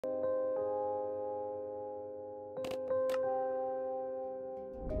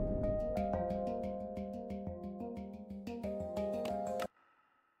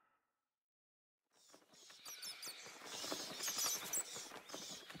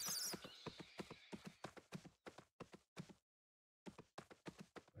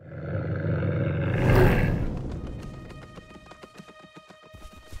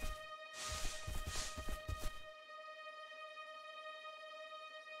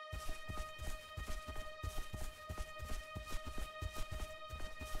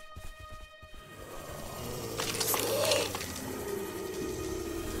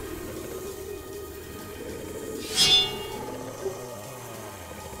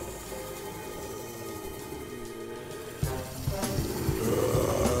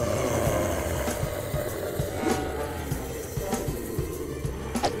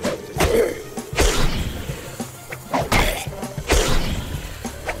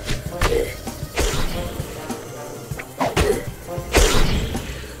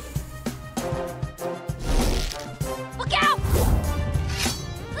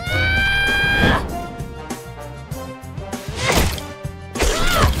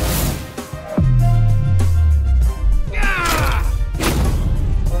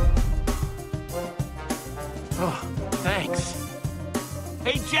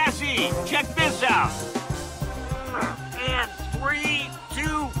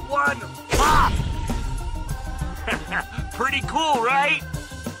one, pop! Pretty cool, right?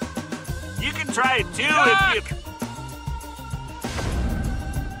 You can try it too if you...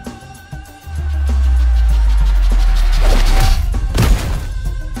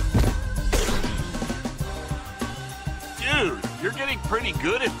 Dude, you're getting pretty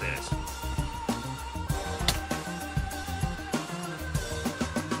good at this.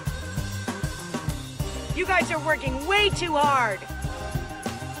 You guys are working way too hard.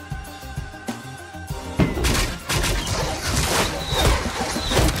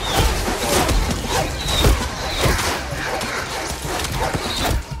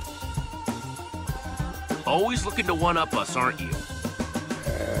 Always looking to one-up us, aren't you?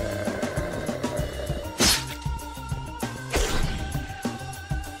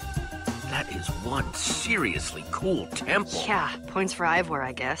 That is one seriously cool temple. Yeah, points for Ivor,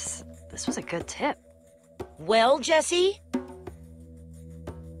 I guess. This was a good tip. Well, Jesse?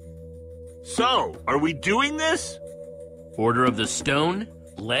 So, are we doing this? Order of the Stone,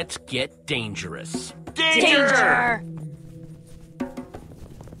 let's get dangerous. Danger!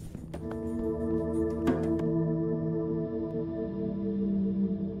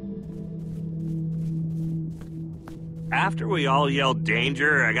 After we all yelled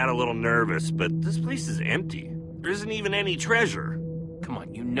danger, I got a little nervous, but this place is empty. There isn't even any treasure. Come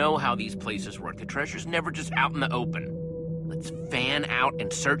on, you know how these places work. The treasure's never just out in the open. Let's fan out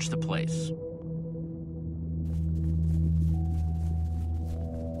and search the place.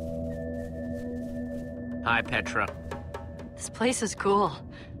 Hi, Petra. This place is cool.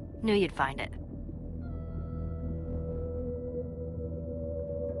 Knew you'd find it.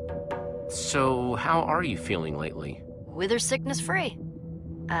 So, how are you feeling lately? Wither sickness free,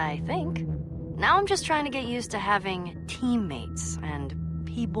 I think. Now I'm just trying to get used to having teammates and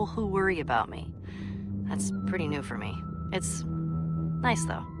people who worry about me. That's pretty new for me. It's nice,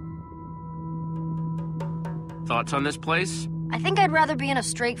 though. Thoughts on this place? I think I'd rather be in a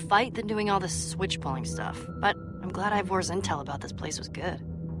straight fight than doing all this switch-pulling stuff. But I'm glad Ivor's intel about this place was good.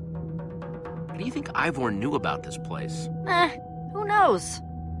 What do you think Ivor knew about this place? Who knows?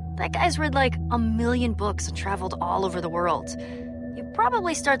 That guy's read like 1 million books and traveled all over the world. You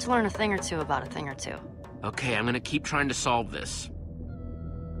probably start to learn a thing or two about a thing or two. Okay, I'm gonna keep trying to solve this.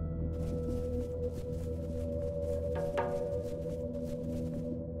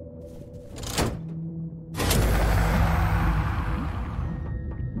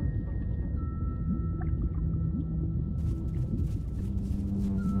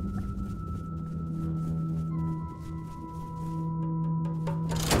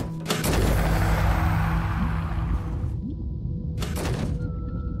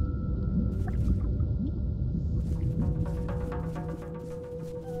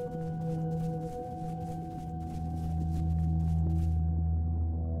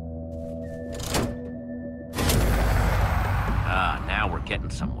 Now we're getting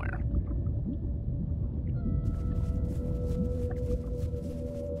somewhere.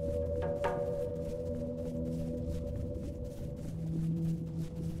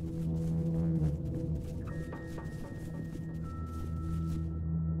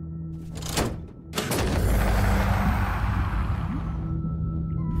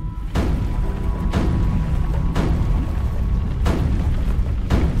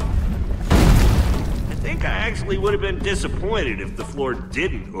 Actually would have been disappointed if the floor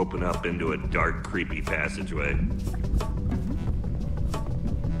didn't open up into a dark, creepy passageway.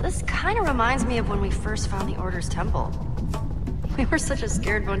 This kind of reminds me of when we first found the Order's temple. We were such a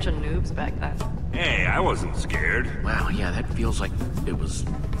scared bunch of noobs back then. Hey, I wasn't scared. Wow, yeah, that feels like it was,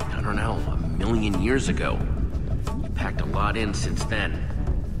 I don't know, 1 million years ago. You packed a lot in since then.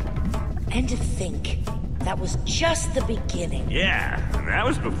 And to think, that was just the beginning. Yeah, and that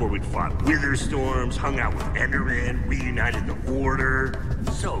was before we'd fought wither storms, hung out with Enderman, reunited the Order.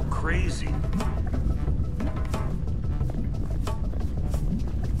 So crazy.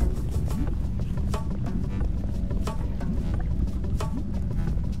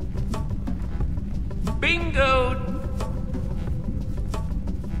 Bingo!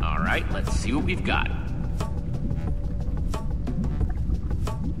 All right, let's see what we've got.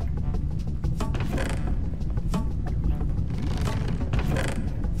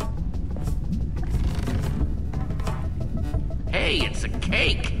 Hey, it's a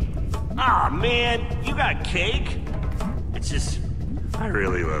cake! Aw, man, you got cake? It's just, I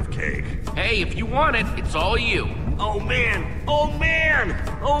really love cake. Hey, if you want it, it's all you. Oh man, oh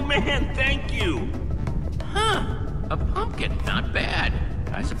man, oh man, thank you. Huh, a pumpkin, not bad.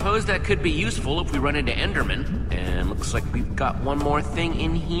 I suppose that could be useful if we run into Enderman. And looks like we've got one more thing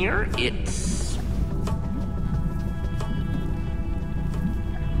in here. It's...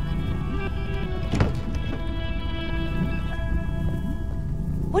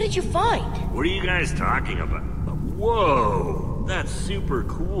 What did you find? What are you guys talking about? Whoa, that's super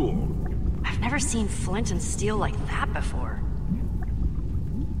cool. I've never seen flint and steel like that before.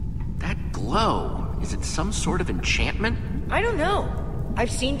 That glow, is it some sort of enchantment? I don't know.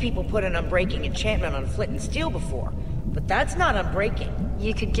 I've seen people put an unbreaking enchantment on flint and steel before, but that's not unbreaking.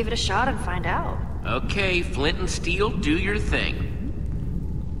 You could give it a shot and find out. Okay, flint and steel, do your thing.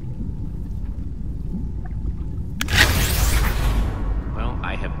 Well,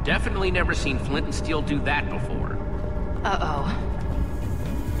 I have definitely never seen flint and steel do that before. Uh-oh.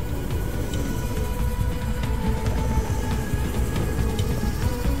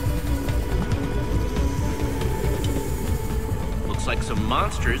 Looks like some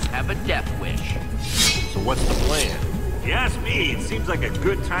monsters have a death wish. So what's the plan? If you ask me, it seems like a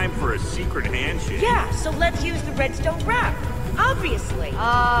good time for a secret handshake. Yeah, so let's use the redstone wrap. Obviously.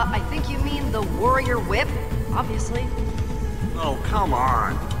 I think you mean the warrior whip, obviously. Oh, come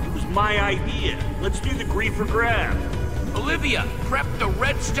on. It was my idea. Let's do the grief or grab. Olivia, prep the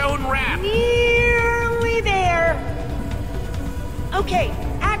redstone wrap. Nearly there. Okay,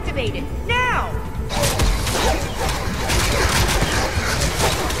 activate it, now!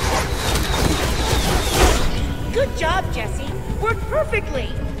 Good job, Jesse. Worked perfectly.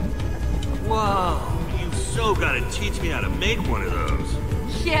 Whoa, you so gotta teach me how to make one of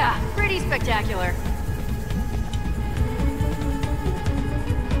those. Yeah, pretty spectacular.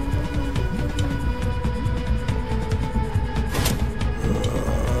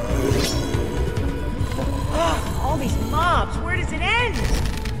 All these mobs, where does it end?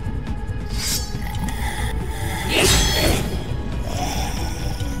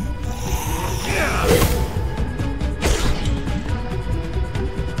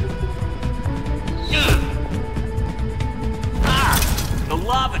 The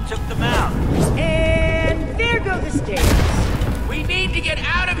lava took them out. And there go the stairs. We need to get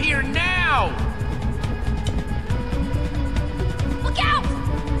out of here now! Look out!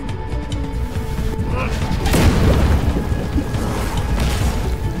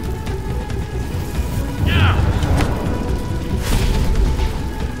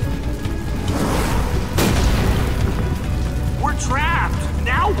 We're trapped.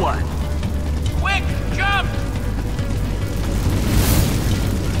 Now what? Quick, jump!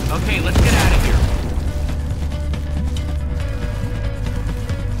 Okay, let's get out of here.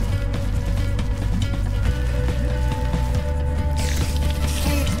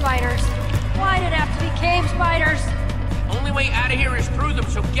 Cave spiders. Why'd it have to be cave spiders? Only way out of here is through them,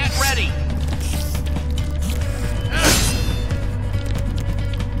 so get ready.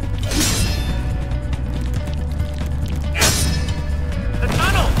 The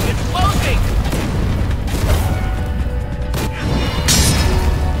tunnel! It's closing!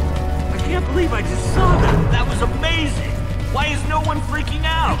 I can't believe I just saw that. That was amazing. Why is no one freaking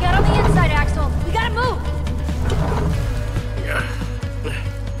out? Get on the inside, Axel. We gotta move.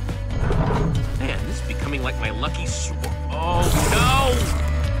 Man, this is becoming like my lucky Oh, no!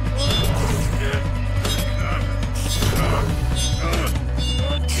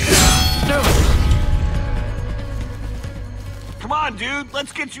 Come on, dude.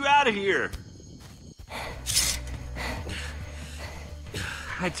 Let's get you out of here.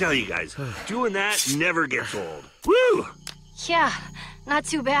 I tell you guys, doing that never gets old. Woo! Yeah, not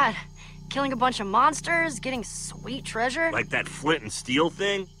too bad. Killing a bunch of monsters, getting sweet treasure. Like that flint and steel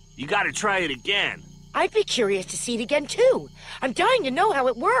thing? You gotta try it again. I'd be curious to see it again, too. I'm dying to know how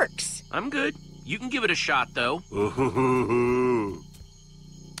it works. I'm good. You can give it a shot, though. Ooh.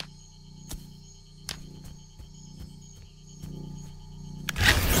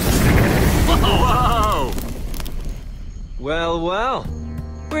 Whoa! Well, well.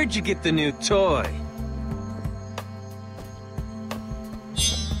 Where'd you get the new toy?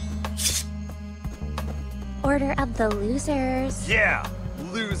 Order of the losers. Yeah,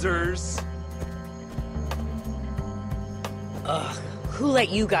 losers. Ugh, who let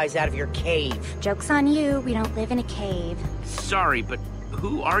you guys out of your cave? Joke's on you, we don't live in a cave. Sorry, but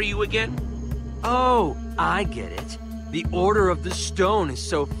who are you again? Oh, I get it. The Order of the Stone is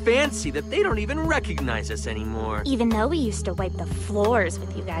so fancy that they don't even recognize us anymore. Even though we used to wipe the floors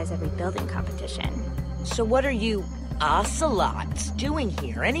with you guys every building competition. So what are you ocelots doing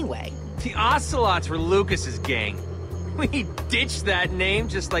here, anyway? The Ocelots were Lucas's gang. We ditched that name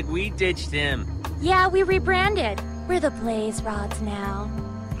just like we ditched him. Yeah, we rebranded. We're the Blaze Rods now.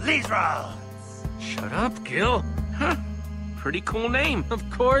 Please, Rob. Shut up, Gil. Huh. Pretty cool name. Of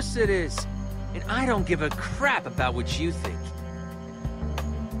course it is. And I don't give a crap about what you think.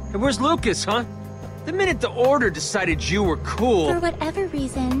 And where's Lucas, huh? The minute the Order decided you were cool, For whatever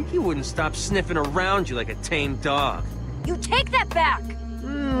reason. he wouldn't stop sniffing around you like a tame dog. You take that back!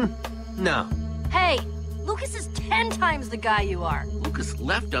 No. Hey, Lucas is 10 times the guy you are. Lucas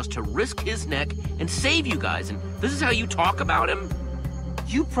left us to risk his neck and save you guys, and this is how you talk about him?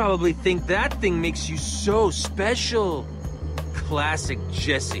 You probably think that thing makes you so special. Classic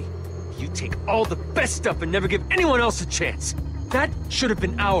Jesse. You take all the best stuff and never give anyone else a chance. That should have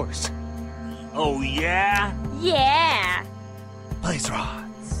been ours. Oh, yeah? Yeah. Blaze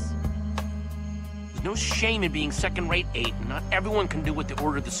rods. There's no shame in being second-rate, Aiden. Not everyone can do what the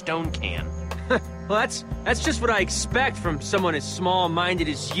Order of the Stone can. Well, that's just what I expect from someone as small-minded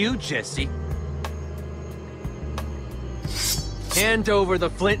as you, Jesse. Hand over the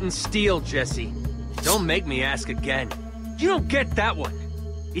flint and steel, Jesse. Don't make me ask again. You don't get that one.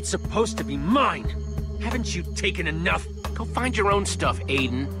 It's supposed to be mine. Haven't you taken enough? Go find your own stuff,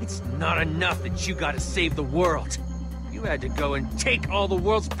 Aiden. It's not enough that you gotta save the world. You had to go and take all the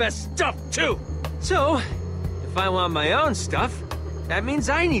world's best stuff, too. So, if I want my own stuff, that means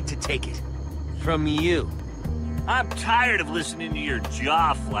I need to take it. From you. I'm tired of listening to your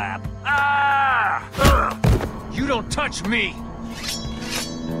jaw flap. Ah! Ugh! You don't touch me!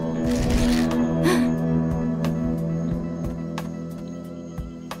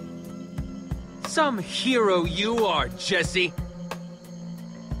 Some hero you are, Jesse.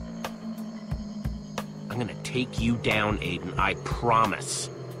 I'm gonna take you down, Aiden. I promise.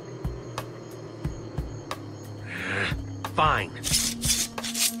 Fine.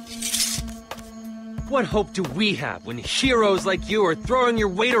 What hope do we have when heroes like you are throwing your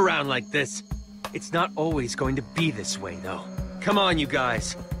weight around like this? It's not always going to be this way, though. Come on, you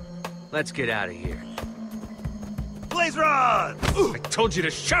guys. Let's get out of here. Blaze rods! I told you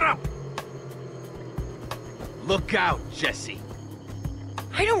to shut up! Look out, Jesse.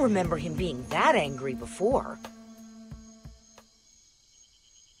 I don't remember him being that angry before.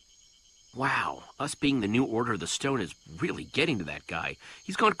 Wow, us being the new Order of the Stone is really getting to that guy.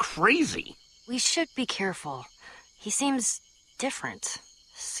 He's gone crazy. We should be careful. He seems different.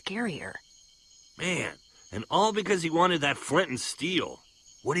 Scarier. Man, and all because he wanted that flint and steel.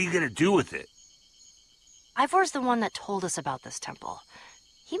 What are you gonna do with it? Ivor's the one that told us about this temple.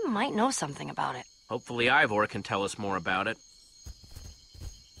 He might know something about it. Hopefully Ivor can tell us more about it.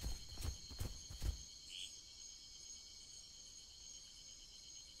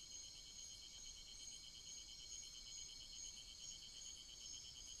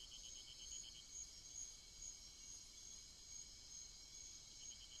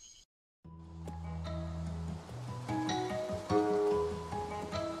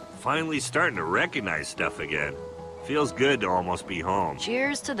 Finally starting to recognize stuff again. Feels good to almost be home.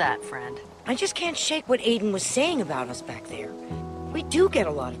 Cheers to that, friend. I just can't shake what Aiden was saying about us back there. We do get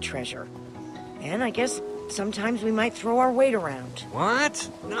a lot of treasure. And I guess sometimes we might throw our weight around. What?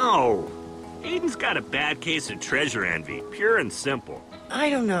 No. Aiden's got a bad case of treasure envy, pure and simple.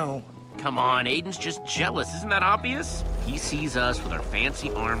 I don't know. Come on, Aiden's just jealous. Isn't that obvious? He sees us with our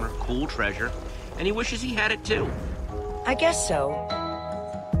fancy armor, cool treasure, and he wishes he had it too. I guess so.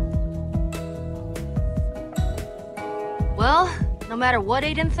 Well, no matter what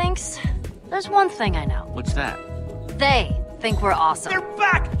Aiden thinks, there's one thing I know. What's that? They think we're awesome. They're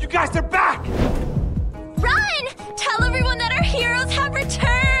back! You guys, they're back! Run! Tell everyone that our heroes have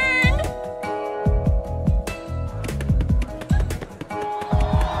returned!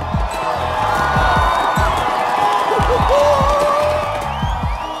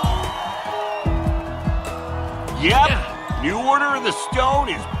 Yep, New Order of the Stone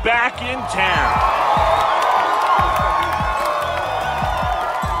is back in town.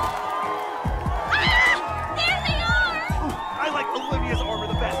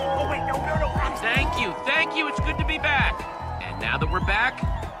 Thank you, it's good to be back. And now that we're back,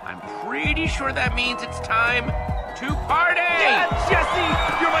 I'm pretty sure that means it's time to party! Yeah, Jesse!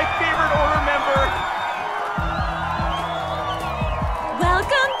 You're my favorite Order member!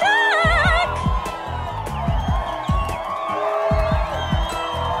 Welcome back!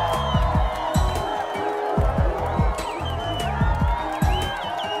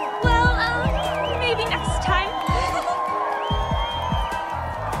 Well, maybe next time.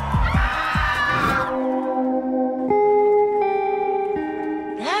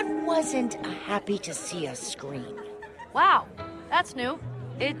 Wasn't a happy to see us scream. Wow, that's new.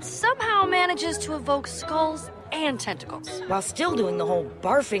 It somehow manages to evoke skulls and tentacles. While still doing the whole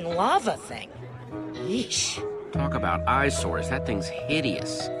barfing lava thing. Yeesh. Talk about eyesores, that thing's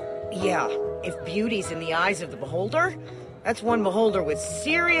hideous. Yeah, if beauty's in the eyes of the beholder, that's one beholder with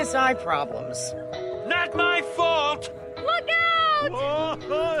serious eye problems. Not my fault! Look out!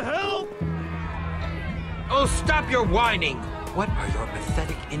 Help! Oh, stop your whining! What are your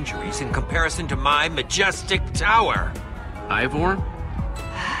pathetic injuries in comparison to my majestic tower? Ivor?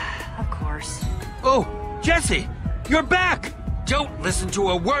 Oh, Jesse! You're back! Don't listen to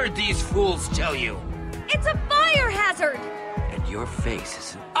a word these fools tell you. It's a fire hazard! And your face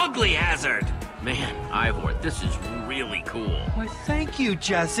is an ugly hazard. Man, Ivor, this is really cool. Why, thank you,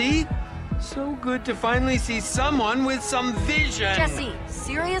 Jesse. So good to finally see someone with some vision. Jesse,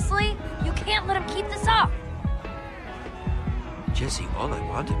 seriously? You can't let him keep this up. Jesse, all I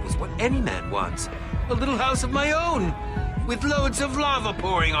wanted was what any man wants. A little house of my own, with loads of lava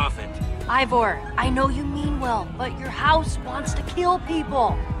pouring off it. Ivor, I know you mean well, but your house wants to kill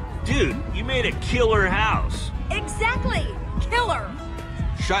people. Dude, you made a killer house. Exactly! Killer!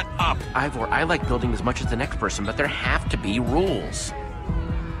 Shut up. Ivor, I like building as much as the next person, but there have to be rules.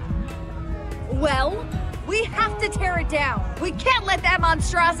 Well, we have to tear it down. We can't let that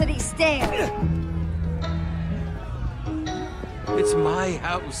monstrosity stand. It's my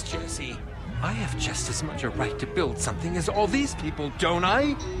house, Jesse. I have just as much a right to build something as all these people, don't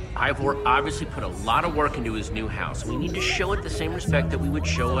I? Ivor obviously put a lot of work into his new house. We need to show it the same respect that we would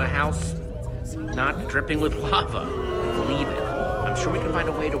show a house not dripping with lava. Believe it. I'm sure we can find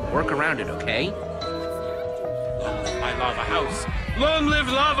a way to work around it, okay? Long live my lava house. Long live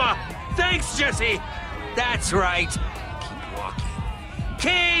lava! Thanks, Jesse! That's right. Keep walking.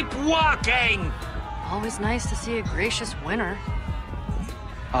 Keep walking! Always nice to see a gracious winner.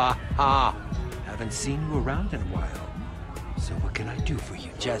 Haven't seen you around in a while. So what can I do for you,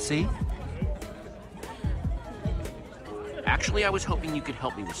 Jesse? Actually, I was hoping you could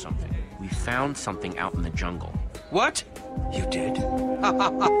help me with something. We found something out in the jungle. What? You did?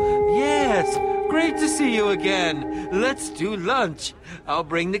 Yes! Great to see you again. Let's do lunch. I'll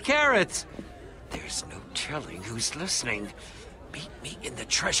bring the carrots. There's no telling who's listening. Meet me in the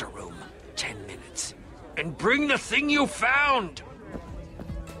treasure room. 10 minutes. And bring the thing you found!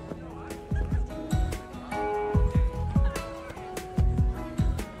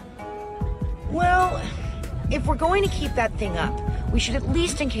 Well, if we're going to keep that thing up, we should at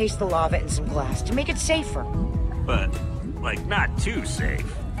least encase the lava in some glass to make it safer. But, like, not too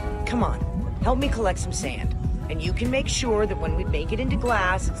safe. Come on, help me collect some sand. And you can make sure that when we make it into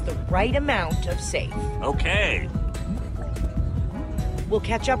glass, it's the right amount of safe. Okay. We'll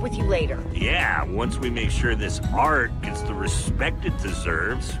catch up with you later. Yeah, once we make sure this art gets the respect it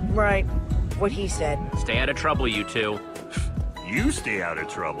deserves. Right. What he said. Stay out of trouble, you two. You stay out of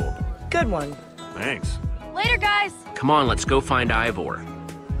trouble. Good one. Thanks. Later, guys! Come on, let's go find Ivor.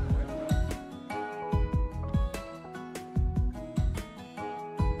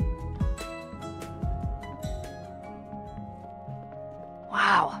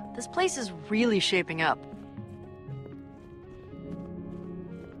 Wow, this place is really shaping up.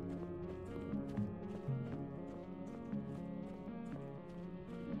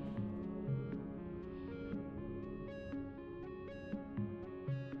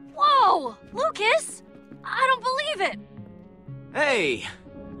 Whoa! Lucas! I don't believe it! Hey,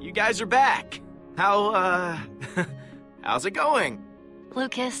 you guys are back. How's it going?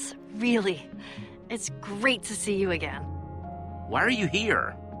 Lucas, really, it's great to see you again. Why are you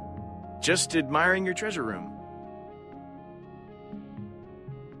here? Just admiring your treasure room.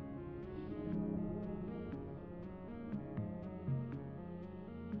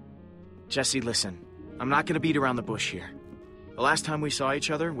 Jesse, listen. I'm not gonna beat around the bush here. The last time we saw each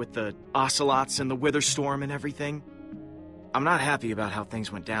other, with the ocelots and the wither storm and everything, I'm not happy about how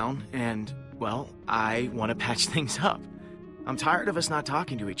things went down, and, well, I want to patch things up. I'm tired of us not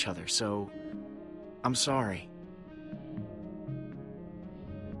talking to each other, so I'm sorry.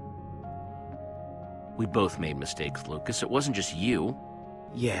 We both made mistakes, Lucas. It wasn't just you.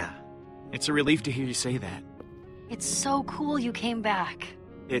 Yeah, it's a relief to hear you say that. It's so cool you came back.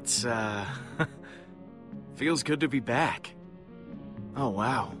 It's, feels good to be back. Oh,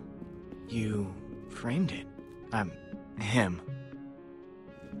 wow. You framed it. Him.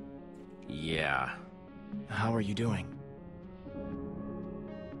 Yeah. How are you doing?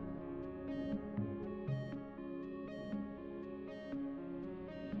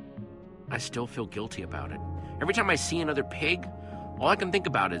 I still feel guilty about it. Every time I see another pig, all I can think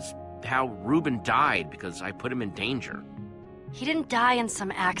about is how Reuben died because I put him in danger. He didn't die in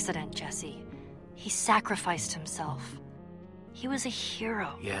some accident, Jesse. He sacrificed himself. He was a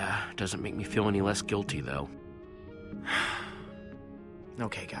hero. Yeah, doesn't make me feel any less guilty, though.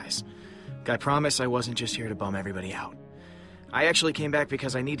 Okay, guys. I promise I wasn't just here to bum everybody out. I actually came back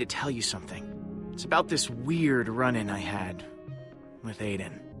because I need to tell you something. It's about this weird run-in I had with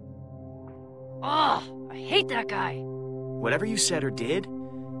Aiden. Ugh, I hate that guy. Whatever you said or did,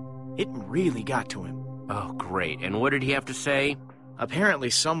 it really got to him. Oh, great. And what did he have to say? Apparently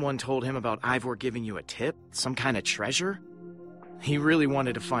someone told him about Ivor giving you a tip, some kind of treasure. He really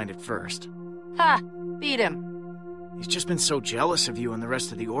wanted to find it first. Ha! Beat him. He's just been so jealous of you and the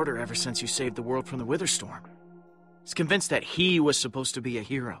rest of the Order ever since you saved the world from the Witherstorm. He's convinced that he was supposed to be a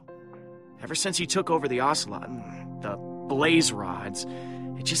hero. Ever since he took over the Ocelot and the Blaze Rods,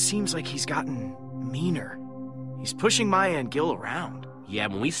 it just seems like he's gotten meaner. He's pushing Maya and Gil around. Yeah,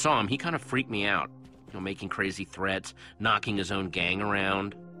 when we saw him, he kind of freaked me out. You know, making crazy threats, knocking his own gang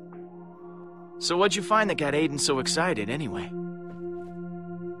around. So what'd you find that got Aiden so excited, anyway?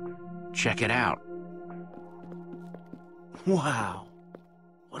 Check it out. Wow.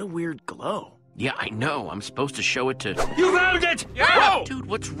 What a weird glow. Yeah, I know. I'm supposed to show it to... You found it! Yeah! Whoa! Dude,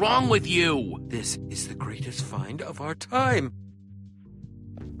 what's wrong with you? This is the greatest find of our time.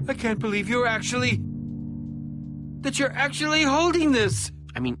 I can't believe you're actually holding this.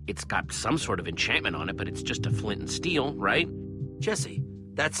 I mean, it's got some sort of enchantment on it, but it's just a flint and steel, right? Jesse,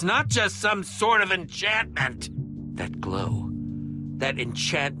 that's not just some sort of enchantment. That glow, that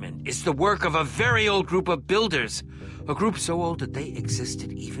enchantment, is the work of a very old group of builders. A group so old that they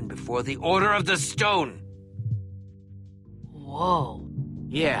existed even before the Order of the Stone. Whoa.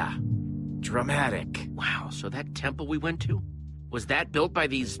 Yeah. Dramatic. Wow, so that temple we went to? Was that built by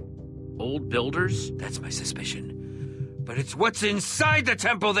these old builders? That's my suspicion. But it's what's inside the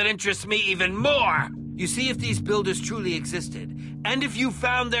temple that interests me even more! You see, if these builders truly existed, and if you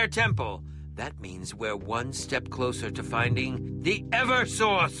found their temple, that means we're one step closer to finding the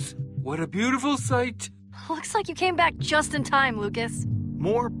Eversource. What a beautiful sight. Looks like you came back just in time, Lucas.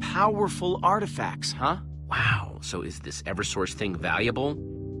 More powerful artifacts, huh? Wow, so is this Eversource thing valuable?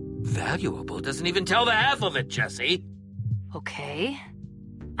 Valuable doesn't even tell the half of it, Jesse. Okay.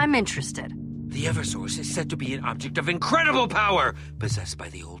 I'm interested. The Eversource is said to be an object of incredible power, possessed by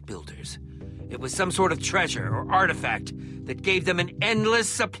the old builders. It was some sort of treasure or artifact that gave them an endless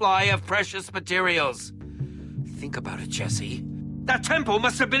supply of precious materials. Think about it, Jesse. That temple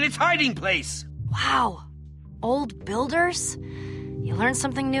must have been its hiding place! Wow. Old builders? You learn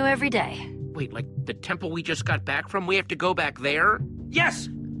something new every day. Wait, like the temple we just got back from? We have to go back there? Yes!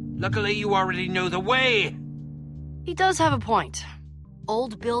 Luckily, you already know the way! He does have a point.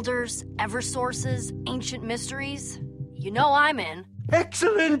 Old builders, Eversources, ancient mysteries. You know I'm in.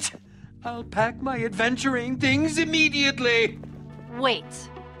 Excellent! I'll pack my adventuring things immediately! Wait,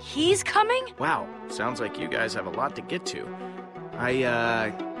 he's coming? Wow, sounds like you guys have a lot to get to.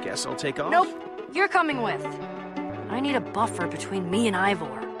 I guess I'll take off? Nope, you're coming with. I need a buffer between me and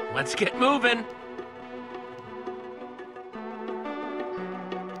Ivor. Let's get moving.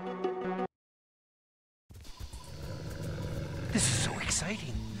 This is so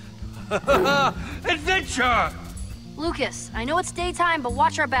exciting. Adventure! Lucas, I know it's daytime, but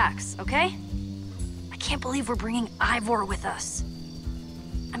watch our backs, okay? I can't believe we're bringing Ivor with us.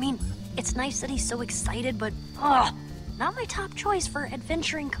 I mean, it's nice that he's so excited, but, not my top choice for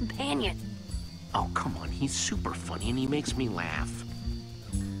adventuring companion. Oh, come on, he's super funny and he makes me laugh.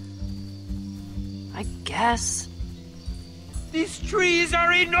 I guess. These trees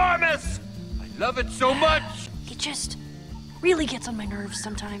are enormous! I love it so much! He just really gets on my nerves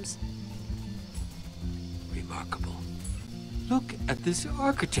sometimes. Remarkable. Look at this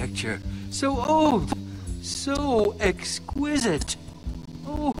architecture. So old. So exquisite.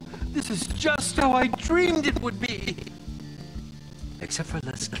 Oh, this is just how I dreamed it would be. Except for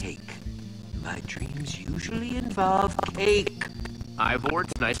less cake. My dreams usually involve cake. Ivor,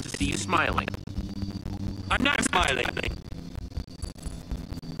 it's nice to see you smiling. I'm not smiling.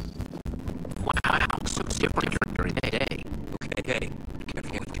 Wow, so different during the day. Okay.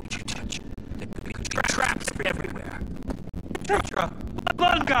 Careful with what you touch. There could be traps everywhere. Tetra,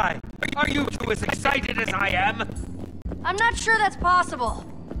 Blonde Guy, are you two as excited as I am? I'm not sure that's possible.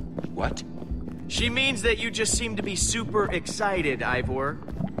 What? She means that you just seem to be super excited, Ivor.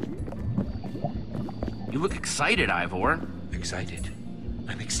 You look excited, Ivor. Excited.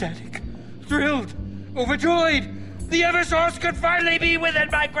 I'm ecstatic. Thrilled. Overjoyed. The Eversource could finally be within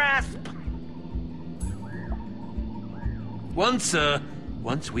my grasp.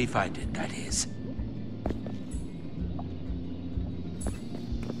 Once we find it, that is.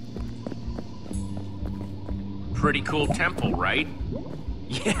 Pretty cool temple, right?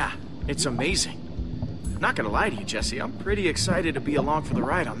 Yeah, it's amazing. Not gonna lie to you, Jesse, I'm pretty excited to be along for the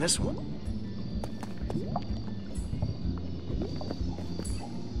ride on this one.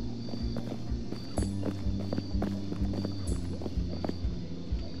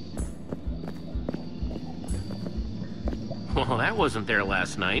 Well, that wasn't there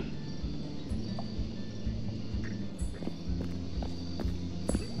last night.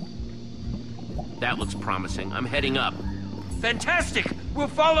 That looks promising. I'm heading up. Fantastic! We'll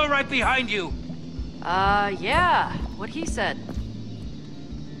follow right behind you. Yeah, what he said.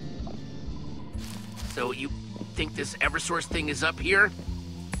 So you think this Eversource thing is up here?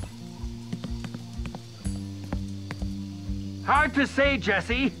 Hard to say,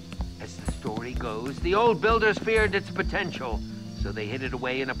 Jesse. As the story goes, the old builders feared its potential, so they hid it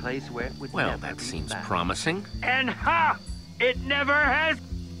away in a place where it would Well, never that be seems found. promising. And ha! It never has...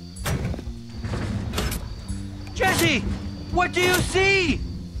 Jesse! What do you see?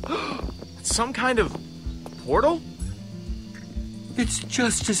 It's some kind of portal? It's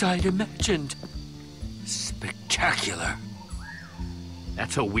just as I'd imagined. Spectacular.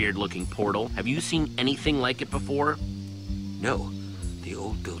 That's a weird-looking portal. Have you seen anything like it before? No, the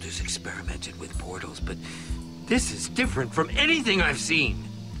old builders experimented with portals, but this is different from anything I've seen.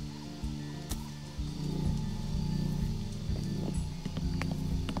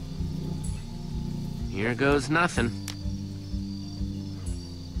 Here goes nothing.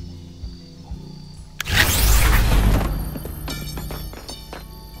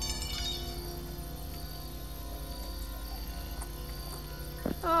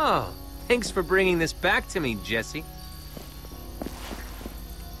 Oh, thanks for bringing this back to me, Jesse.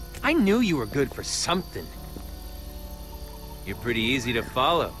 I knew you were good for something. You're pretty easy to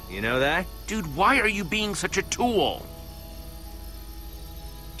follow, you know that? Dude, why are you being such a tool?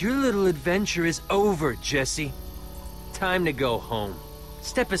 Your little adventure is over, Jesse. Time to go home.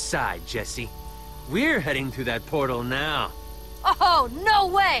 Step aside, Jesse. We're heading through that portal now. Oh, no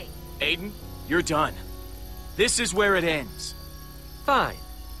way! Aiden, you're done. This is where it ends. Fine.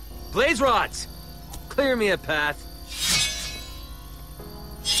 Blaze rods! Clear me a path.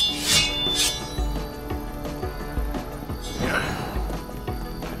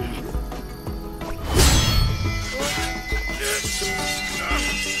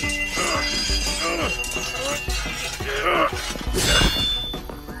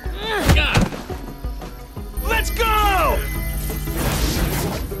 Let's go!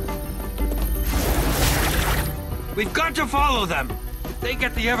 We've got to follow them. If they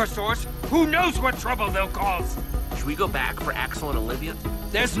get the Eversource, who knows what trouble they'll cause? Should we go back for Axel and Olivia?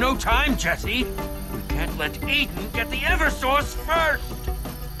 There's no time, Jesse. We can't let Aiden get the Eversource first.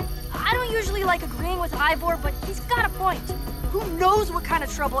 I don't usually like agreeing with Ivor, but he's got a point. Who knows what kind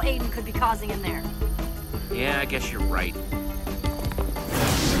of trouble Aiden could be causing in there? Yeah, I guess you're right.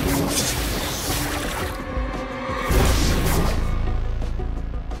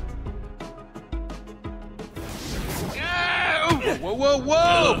 Whoa, whoa,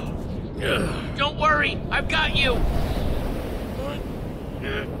 whoa! Don't worry, I've got you!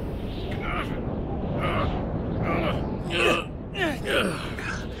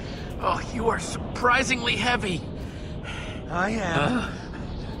 Oh, you are surprisingly heavy. I am.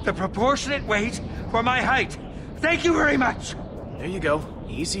 The proportionate weight for my height. Thank you very much. There you go.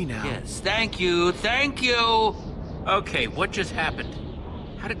 Easy now. Yes, thank you, thank you. Okay, what just happened?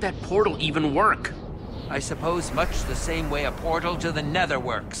 How did that portal even work? I suppose much the same way a portal to the Nether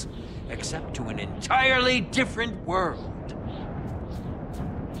works, except to an entirely different world.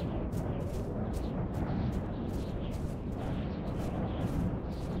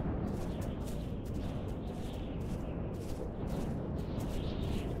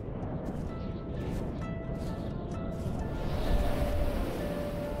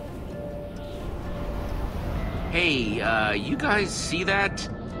 Hey, you guys see that?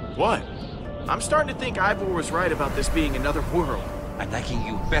 What? I'm starting to think Ivor was right about this being another world. I'm liking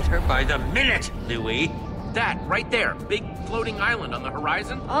you better by the minute, Louis. That, right there. Big floating island on the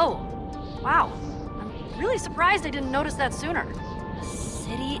horizon. Oh, wow. I'm really surprised I didn't notice that sooner. A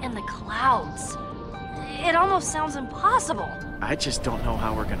city in the clouds. It almost sounds impossible. I just don't know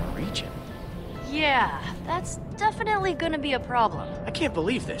how we're gonna reach it. Yeah, that's definitely gonna be a problem. I can't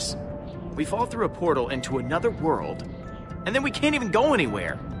believe this. We fall through a portal into another world, and then we can't even go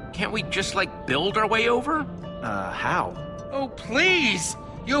anywhere. Can't we just, like, build our way over? How? Oh, please!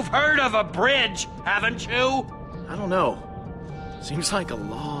 You've heard of a bridge, haven't you? I don't know. Seems like a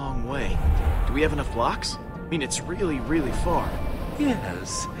long way. Do we have enough blocks? I mean, it's really, really far.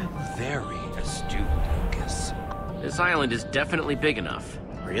 Yes, very astute, Lucas. This island is definitely big enough.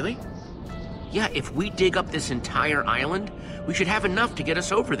 Really? Yeah, if we dig up this entire island, we should have enough to get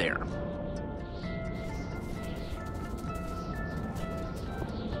us over there.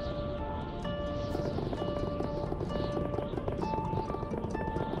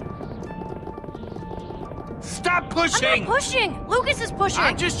 Stop pushing! I'm not pushing! Lucas is pushing!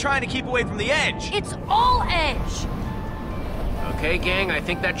 I'm just trying to keep away from the edge. It's all edge! Okay, gang, I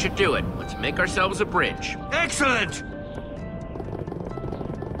think that should do it. Let's make ourselves a bridge. Excellent!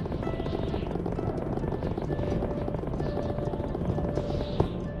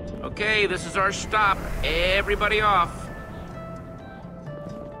 Okay, this is our stop. Everybody off.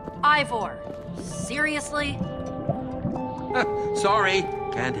 Ivor, Seriously? Sorry,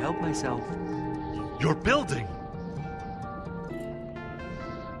 can't help myself. You're building.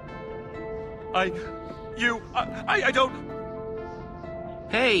 I don't...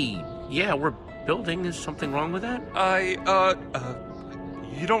 Hey, yeah, we're building. Is something wrong with that?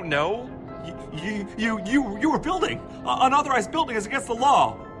 You don't know? You were building. Unauthorized building is against the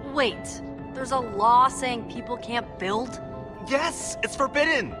law. Wait, there's a law saying people can't build? Yes, it's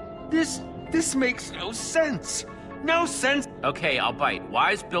forbidden. This makes no sense. No sense. Okay, I'll bite.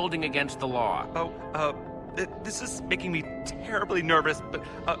 Why is building against the law? This is making me terribly nervous, but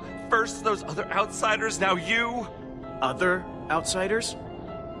first those other outsiders, now you. Other outsiders?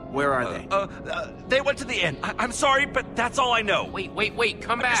 Where are they? They went to the inn. I'm sorry, but that's all I know. Wait,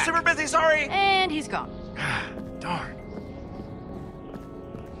 come back. Super busy, sorry. And he's gone. Darn.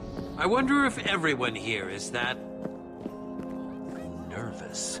 I wonder if everyone here is that...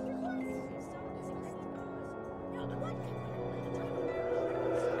 nervous.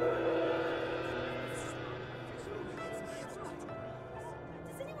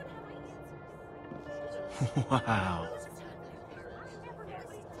 Wow.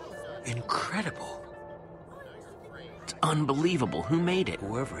 Incredible. It's unbelievable. Who made it?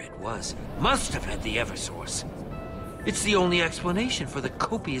 Whoever it was must have had the Eversource. It's the only explanation for the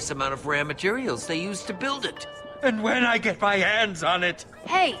copious amount of rare materials they used to build it. And when I get my hands on it...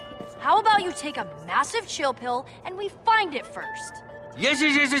 Hey, how about you take a massive chill pill and we find it first?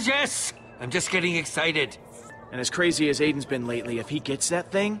 Yes! I'm just getting excited. And as crazy as Aiden's been lately, if he gets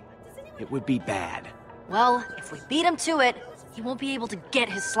that thing, it would be bad. Well, if we beat him to it, he won't be able to get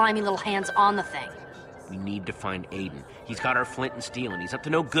his slimy little hands on the thing. We need to find Aiden. He's got our flint and steel, and he's up to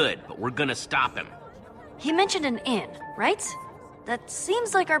no good, but we're gonna stop him. He mentioned an inn, right? That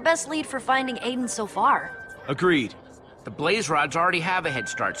seems like our best lead for finding Aiden so far. Agreed. The blaze rods already have a head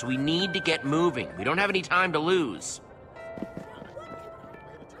start, so we need to get moving. We don't have any time to lose.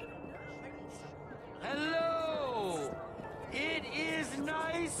 Hello! It is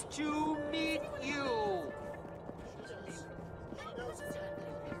nice to meet you!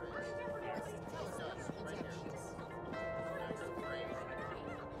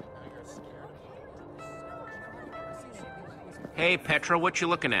 Hey, Petra, what you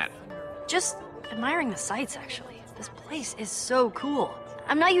looking at? Just admiring the sights, actually. This place is so cool.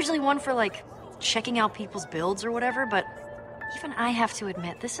 I'm not usually one for, like, checking out people's builds or whatever, but even I have to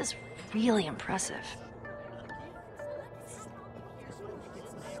admit, this is really impressive.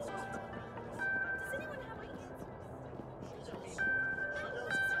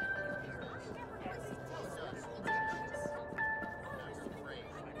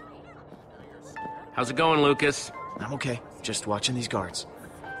 How's it going, Lucas? I'm okay. Just watching these guards.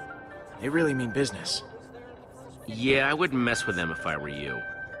 They really mean business. Yeah, I wouldn't mess with them if I were you.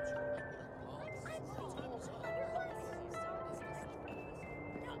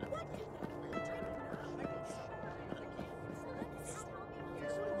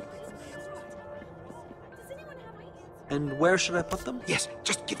 And where should I put them? Yes,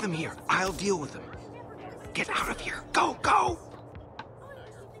 just get them here. I'll deal with them. Get out of here. Go, go!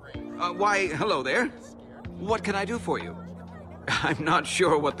 Why, hello there. What can I do for you? I'm not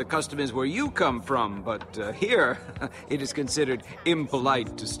sure what the custom is where you come from, but here, it is considered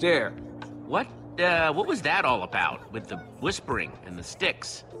impolite to stare. What was that all about, with the whispering and the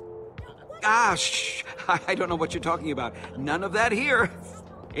sticks? Ah, shh. I don't know what you're talking about. None of that here.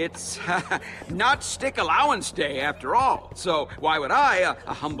 It's not stick allowance day after all. So why would I,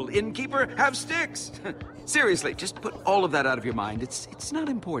 a humble innkeeper, have sticks? Seriously, just put all of that out of your mind. It's not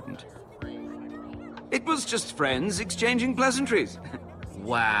important. It was just friends exchanging pleasantries.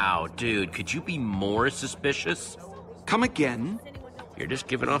 Wow, dude, could you be more suspicious? Come again? You're just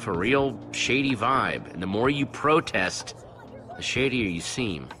giving off a real shady vibe, and the more you protest, the shadier you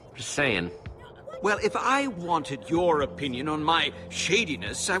seem. Just saying. Well, if I wanted your opinion on my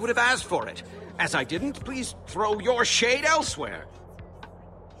shadiness, I would have asked for it. As I didn't, please throw your shade elsewhere.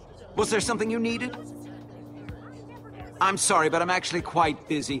 Was there something you needed? I'm sorry, but I'm actually quite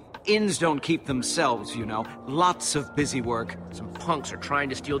busy. Inns don't keep themselves, you know. Lots of busy work. Some punks are trying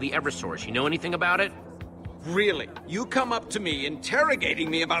to steal the Eversource. You know anything about it? Really? You come up to me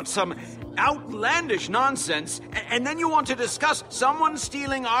interrogating me about some outlandish nonsense, and then you want to discuss someone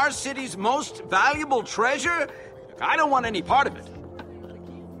stealing our city's most valuable treasure? I don't want any part of it.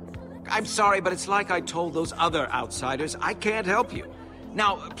 I'm sorry, but it's like I told those other outsiders. I can't help you.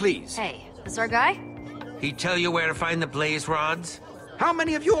 Now, please. Hey, this our guy? He tell you where to find the blaze rods? How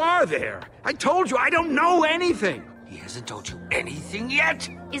many of you are there? I told you I don't know anything. He hasn't told you anything yet?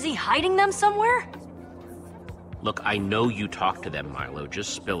 Is he hiding them somewhere? Look, I know you talked to them, Milo.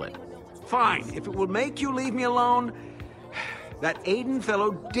 Just spill it. Fine, if it will make you leave me alone. That Aiden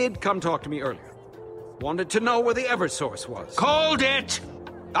fellow did come talk to me earlier. Wanted to know where the Eversource was. Called it!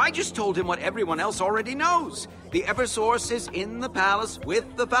 I just told him what everyone else already knows. The Eversource is in the palace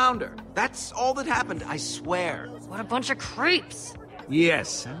with the Founder. That's all that happened, I swear. What a bunch of creeps.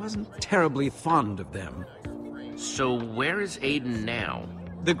 Yes, I wasn't terribly fond of them. So where is Aiden now?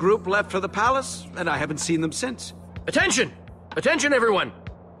 The group left for the palace, and I haven't seen them since. Attention! Attention, everyone!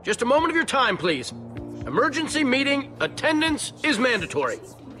 Just a moment of your time, please. Emergency meeting, attendance is mandatory.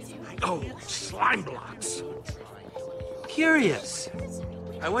 Oh, slime blocks. Curious.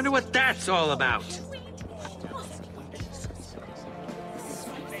 I wonder what that's all about.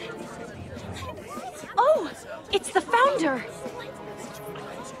 Oh, it's the Founder.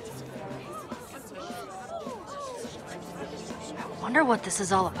 I wonder what this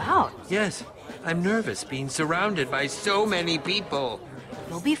is all about. Yes, I'm nervous being surrounded by so many people.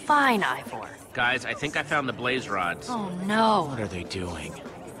 You'll be fine, Ivor. Guys, I think I found the blaze rods. Oh no. What are they doing?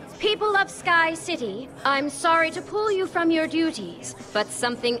 People of Sky City, I'm sorry to pull you from your duties, but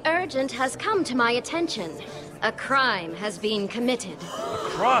something urgent has come to my attention. A crime has been committed.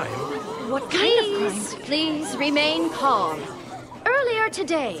 Crime? What kind of crime? Please remain calm. Earlier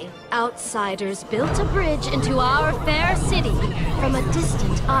today, outsiders built a bridge into our fair city from a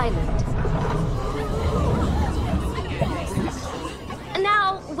distant island.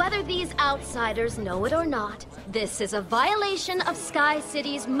 Now, whether these outsiders know it or not, this is a violation of Sky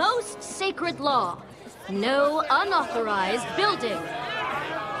City's most sacred law. No unauthorized building.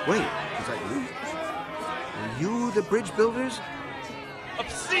 Wait, is that you? Are you the bridge builders?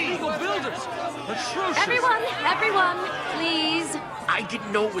 Obscene! Illegal builders! Atrocious! Everyone, please. I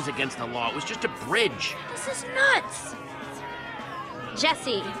didn't know it was against the law. It was just a bridge. This is nuts.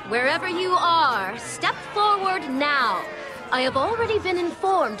 Jesse, wherever you are, step forward now. I have already been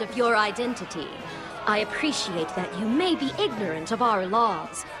informed of your identity. I appreciate that you may be ignorant of our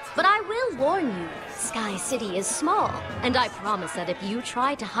laws, but I will warn you, Sky City is small, and I promise that if you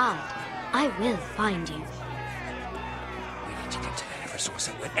try to hide, I will find you. We need to get to the Eversource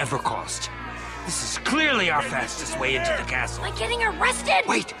at whatever cost. This is clearly our fastest way into the castle. Like getting arrested?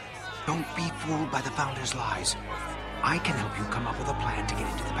 Wait! Don't be fooled by the Founder's lies. I can help you come up with a plan to get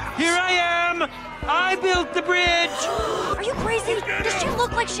into the palace. Here I am! I built the bridge! Are you crazy? Does she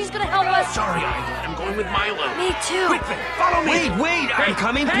look like she's gonna help us? Sorry, Ivor. I'm going with Milo. Me too. Quick, then, follow me! Wait, I'm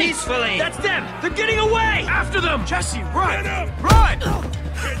coming peacefully! That's them! They're getting away! After them! Jesse, run! Get him! Run!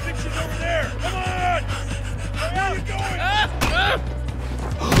 Can't think she's over there! Come on! Where are you going?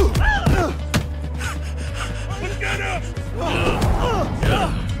 Let's get him!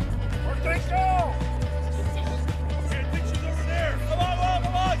 Where'd they go? Can't think she's over there! Come on,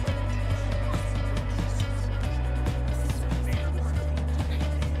 come on!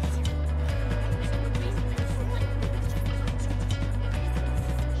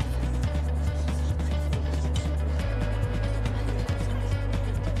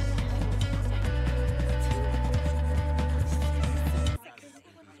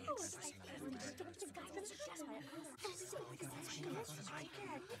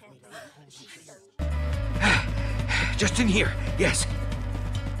 Just in here, yes.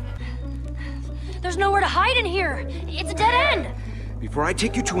 There's nowhere to hide in here. It's a dead end. Before I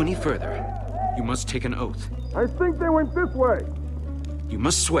take you to any further, you must take an oath. I think they went this way. You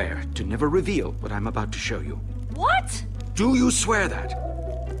must swear to never reveal what I'm about to show you. What? Do you swear that?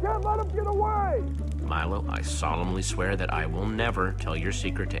 Can't let them get away! Milo, I solemnly swear that I will never tell your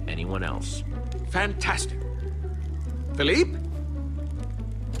secret to anyone else. Fantastic. Philippe?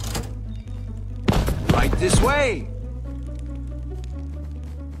 Right this way.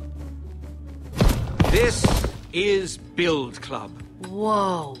 This is Build Club.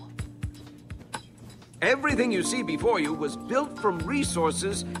 Whoa. Everything you see before you was built from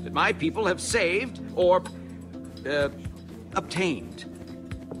resources that my people have saved or, obtained.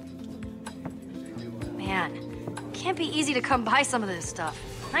 Man, can't be easy to come by some of this stuff.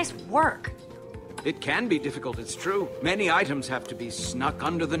 Nice work. It can be difficult, it's true. Many items have to be snuck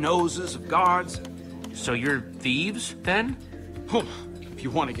under the noses of guards. So you're thieves, then? If you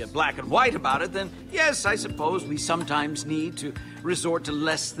want to get black and white about it, then yes, I suppose we sometimes need to resort to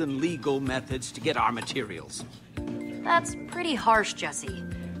less than legal methods to get our materials. That's pretty harsh, Jesse.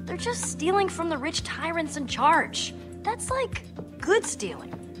 They're just stealing from the rich tyrants in charge. That's like good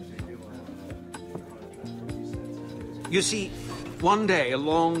stealing. You see, one day, a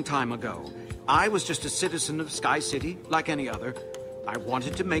long time ago, I was just a citizen of Sky City, like any other. I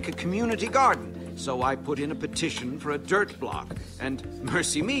wanted to make a community garden, so I put in a petition for a dirt block, and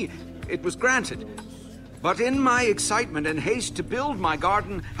mercy me, it was granted. But in my excitement and haste to build my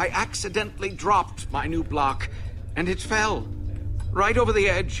garden, I accidentally dropped my new block, and it fell right over the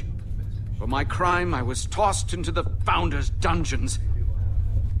edge. For my crime, I was tossed into the Founder's dungeons.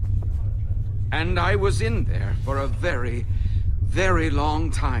 And I was in there for a very, very long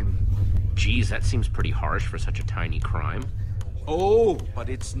time. Geez, that seems pretty harsh for such a tiny crime. Oh, but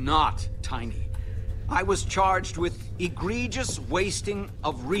it's not tiny. I was charged with egregious wasting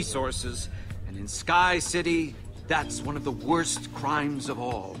of resources, and in Sky City, that's one of the worst crimes of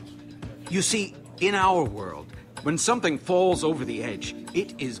all. You see, in our world, when something falls over the edge,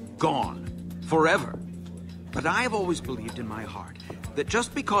 it is gone. Forever. But I've always believed in my heart that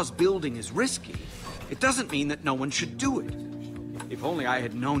just because building is risky, it doesn't mean that no one should do it. If only I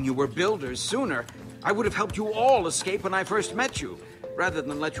had known you were builders sooner, I would have helped you all escape when I first met you, rather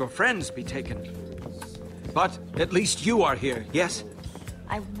than let your friends be taken. But at least you are here, yes?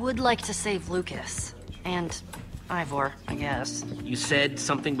 I would like to save Lucas. And Ivor, I guess. You said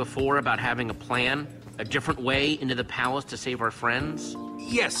something before about having a plan? A different way into the palace to save our friends?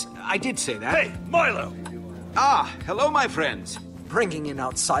 Yes, I did say that. Hey, Milo! Ah, hello, my friends. Bringing in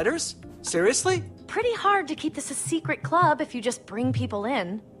outsiders? Seriously? Pretty hard to keep this a secret club if you just bring people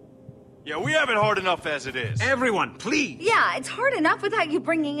in. Yeah, we have it hard enough as it is. Everyone, please! Yeah, it's hard enough without you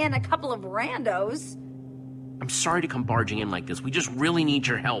bringing in a couple of randos. I'm sorry to come barging in like this. We just really need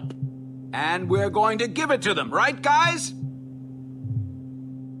your help. And we're going to give it to them, right, guys?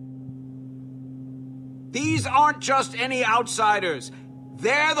 These aren't just any outsiders.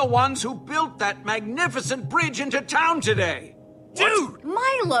 They're the ones who built that magnificent bridge into town today. Dude!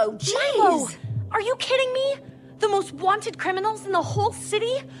 Milo, jeez! Milo! Are you kidding me? The most wanted criminals in the whole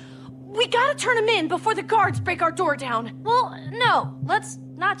city? We gotta turn them in before the guards break our door down. Well, no, let's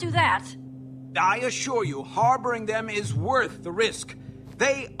not do that. I assure you, harboring them is worth the risk.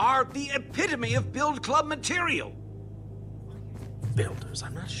 They are the epitome of Build Club material. Builders,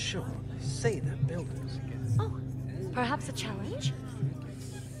 I'm not sure. They say they're builders. Oh, perhaps a challenge?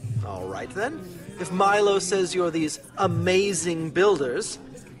 All right, then. If Milo says you're these amazing builders,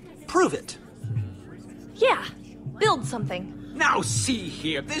 prove it. Yeah, build something. Now see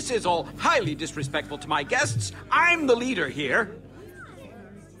here, this is all highly disrespectful to my guests. I'm the leader here.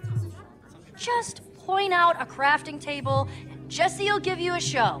 Just point out a crafting table, and Jesse'll give you a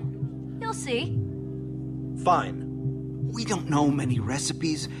show. You'll see. Fine. We don't know many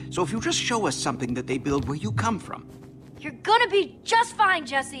recipes, so if you just show us something that they build where you come from. You're gonna be just fine,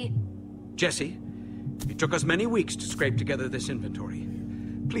 Jesse. Jesse, it took us many weeks to scrape together this inventory.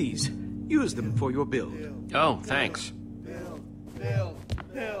 Please, use them for your build. Oh, thanks.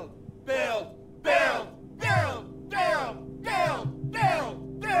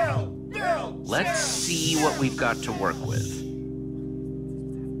 Let's see what we've got to work with.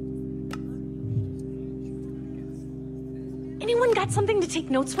 Anyone got something to take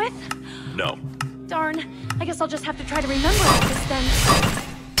notes with? No. Darn, I guess I'll just have to try to remember all this then.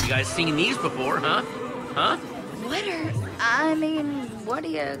 You guys seen these before, huh? Huh? What do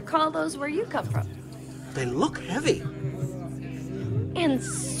you call those where you come from? They look heavy. And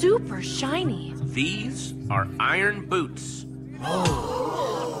super shiny. These are iron boots.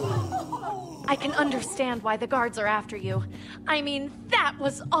 I can understand why the guards are after you. I mean, that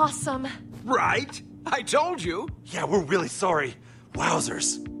was awesome. Right? I told you. Yeah, we're really sorry.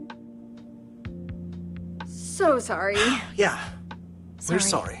 Wowzers. So sorry. Yeah. We're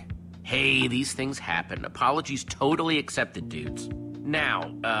sorry. Hey, these things happen. Apologies totally accepted, dudes.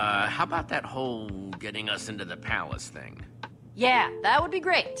 Now, how about that whole getting us into the palace thing? Yeah, that would be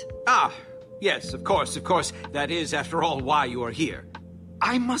great. Ah, yes, of course. That is, after all, why you are here.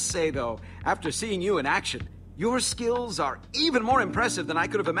 I must say, though, after seeing you in action, your skills are even more impressive than I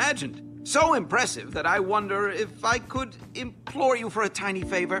could have imagined. So impressive that I wonder if I could implore you for a tiny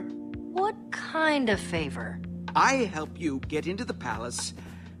favor. What kind of favor? I help you get into the palace.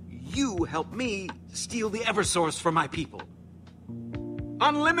 You help me steal the Eversource for my people.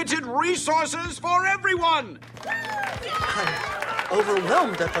 Unlimited resources for everyone! I'm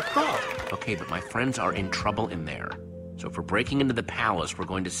overwhelmed at the thought. Okay, but my friends are in trouble in there. So if we're breaking into the palace, we're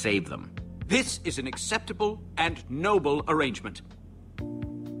going to save them. This is an acceptable and noble arrangement.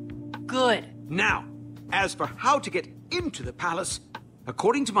 Good. Now, as for how to get into the palace,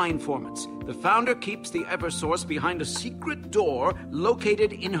 according to my informants, the Founder keeps the Eversource behind a secret door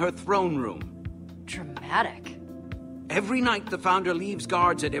located in her throne room. Dramatic. Every night, the Founder leaves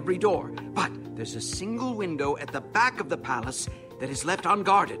guards at every door, but there's a single window at the back of the palace that is left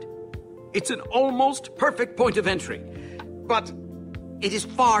unguarded. It's an almost perfect point of entry, but it is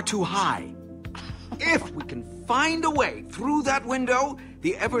far too high. If we can find a way through that window,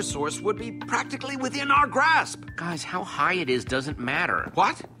 the Eversource would be practically within our grasp. Guys, how high it is doesn't matter.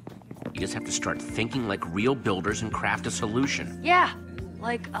 What? You just have to start thinking like real builders and craft a solution. Yeah,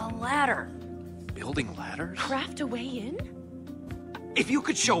 like a ladder. Building ladders? Craft a way in? If you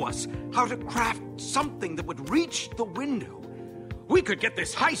could show us how to craft something that would reach the window, we could get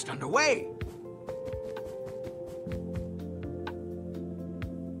this heist underway.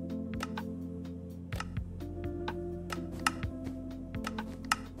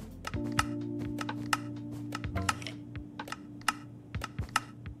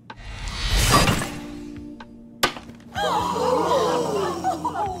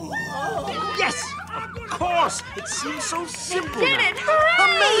 It seems so simple. Did it!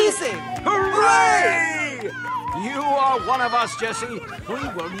 Amazing! Hooray! You are one of us, Jesse. We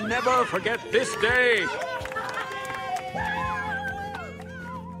will never forget this day.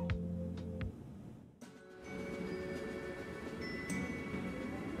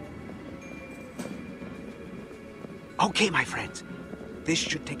 Okay, my friends. This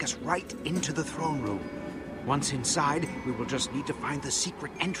should take us right into the throne room. Once inside, we will just need to find the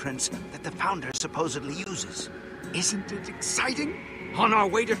secret entrance that the Founder supposedly uses. Isn't it exciting? On our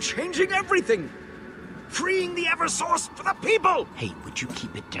way to changing everything! Freeing the Eversource for the people! Hey, would you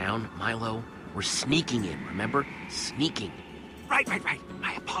keep it down, Milo? We're sneaking in, remember? Sneaking. Right.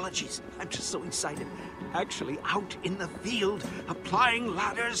 My apologies. I'm just so excited. Actually out in the field, applying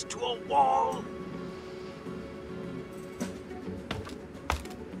ladders to a wall.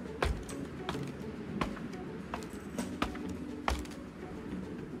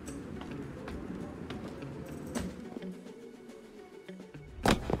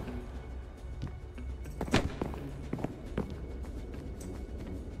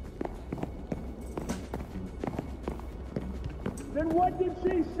 Then what did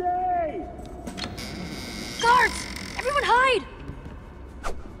she say? Guards! Everyone hide!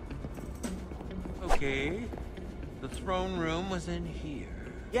 Okay. The throne room was in here.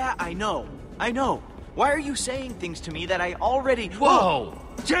 Yeah, I know. Why are you saying things to me that I already... Whoa!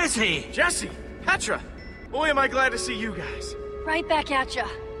 Jesse! Jesse! Petra! Boy, am I glad to see you guys. Right back at ya.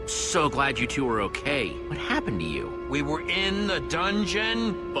 So glad you two are okay. What happened to you? We were in the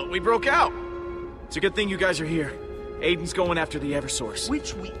dungeon. But we broke out. It's a good thing you guys are here. Aiden's going after the Eversource.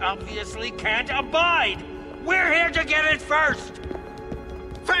 Which we obviously can't abide. We're here to get it first.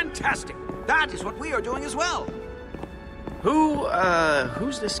 Fantastic! That is what we are doing as well.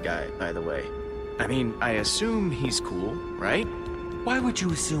 Who's this guy, by the way? I mean, I assume he's cool, right? Why would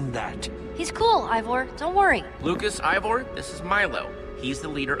you assume that? He's cool, Ivor. Don't worry. Lucas, Ivor, this is Milo. He's the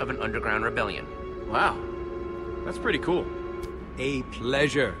leader of an underground rebellion. Wow. That's pretty cool. A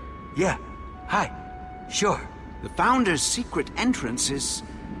pleasure. Yeah. Hi. Sure. The Founder's secret entrance is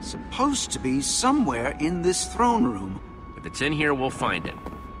supposed to be somewhere in this throne room. If it's in here, we'll find it.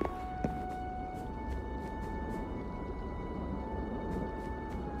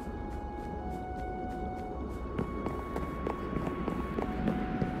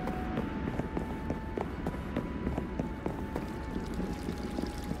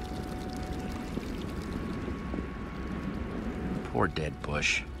 Poor dead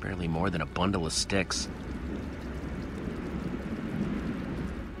bush. Barely more than a bundle of sticks.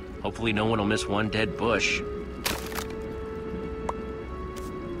 Hopefully no one will miss one dead bush.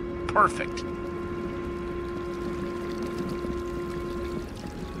 Perfect.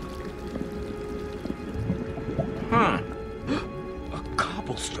 Huh. A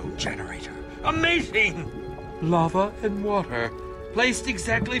cobblestone generator. Amazing! Lava and water. Placed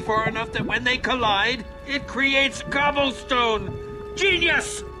exactly far enough that when they collide, it creates cobblestone.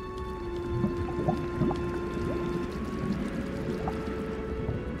 Genius!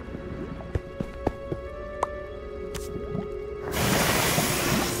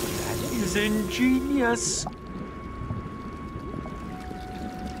 That is ingenious.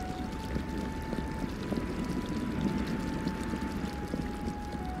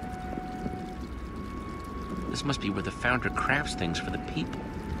 This must be where the Founder crafts things for the people.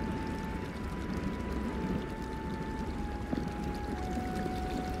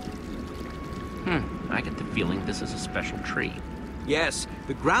 I get the feeling this is a special tree. Yes,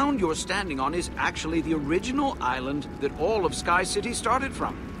 the ground you're standing on is actually the original island that all of Sky City started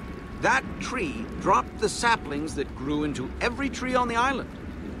from. That tree dropped the saplings that grew into every tree on the island.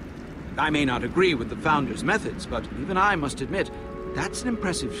 I may not agree with the Founder's methods, but even I must admit, that's an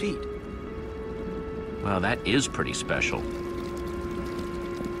impressive feat. Well, that is pretty special.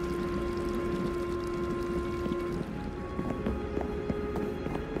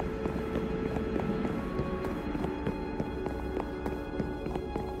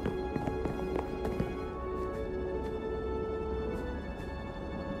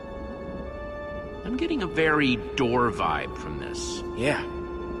 I'm getting a very door vibe from this. Yeah.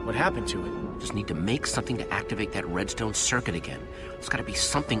 What happened to it? Just need to make something to activate that redstone circuit again. There's gotta be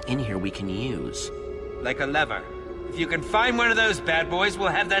something in here we can use. Like a lever. If you can find one of those bad boys, we'll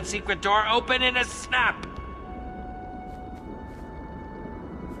have that secret door open in a snap.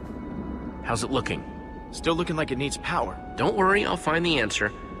 How's it looking? Still looking like it needs power. Don't worry, I'll find the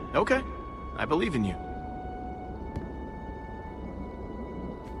answer. Okay. I believe in you.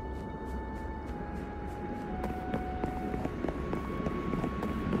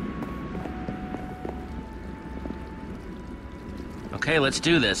 Okay, let's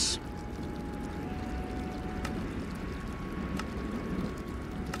do this.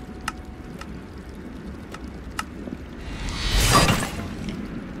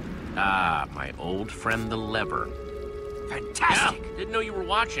 Ah, my old friend the lever. Fantastic! Yeah, didn't know you were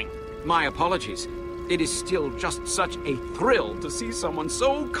watching. My apologies. It is still just such a thrill to see someone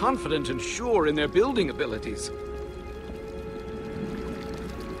so confident and sure in their building abilities.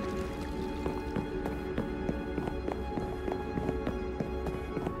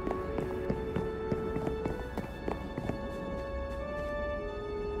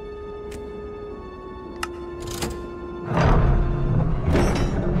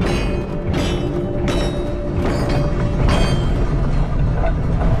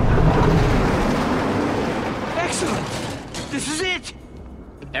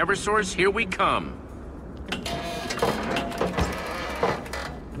 Eversource, here we come.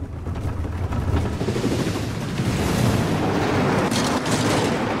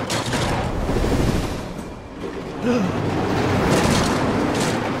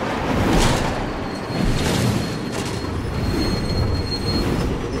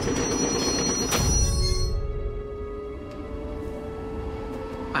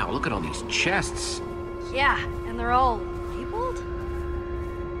 Wow, look at all these chests. Yeah, and they're all labeled?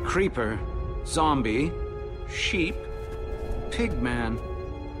 Creeper, zombie, sheep, pigman.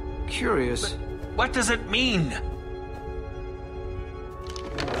 Curious. But what does it mean?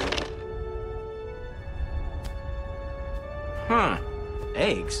 Huh.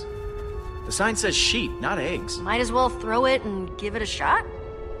 Eggs? The sign says sheep, not eggs. Might as well throw it and give it a shot?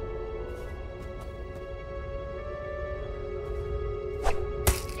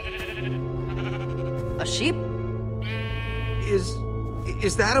 A sheep?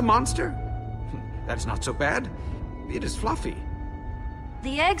 Is that a monster? That's not so bad. It is fluffy.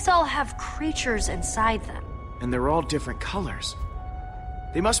 The eggs all have creatures inside them. And they're all different colors.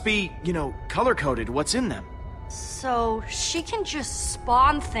 They must be, color-coded what's in them. So she can just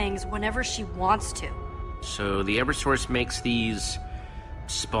spawn things whenever she wants to. So the Eversource makes these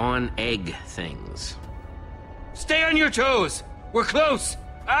spawn egg things. Stay on your toes! We're close!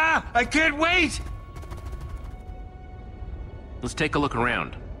 Ah, I can't wait! Let's take a look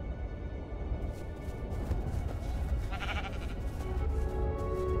around.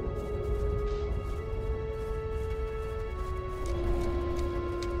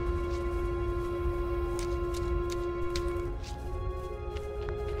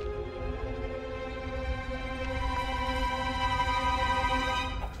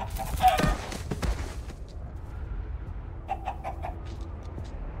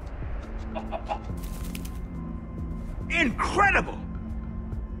 Incredible!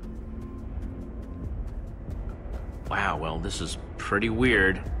 Wow, well, this is pretty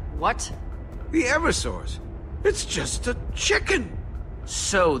weird. What? The Eversource. It's just a chicken.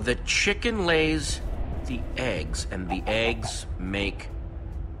 So the chicken lays the eggs, and the eggs make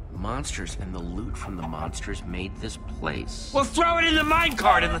monsters, and the loot from the monsters made this place. Well, throw it in the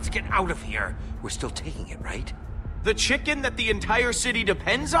minecart and let's get out of here. We're still taking it, right? The chicken that the entire city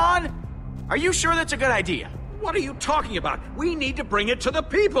depends on? Are you sure that's a good idea? What are you talking about? We need to bring it to the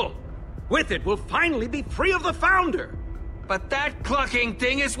people. With it, we'll finally be free of the Founder. But that clucking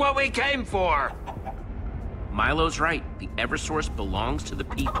thing is what we came for. Milo's right. The Eversource belongs to the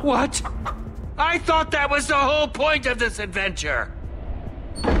people. What? I thought that was the whole point of this adventure.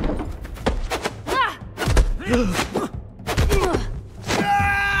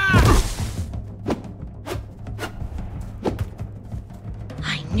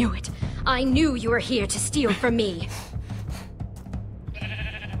 I knew it. I knew you were here to steal from me.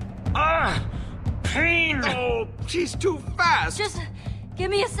 Pain! Oh, she's too fast. Just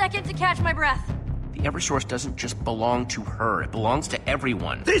give me a second to catch my breath. The Eversource doesn't just belong to her. It belongs to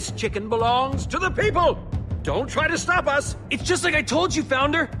everyone. This chicken belongs to the people. Don't try to stop us. It's just like I told you,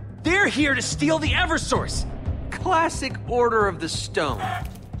 Founder. They're here to steal the Eversource. Classic Order of the Stone.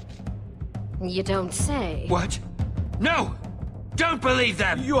 You don't say. What? No! Don't believe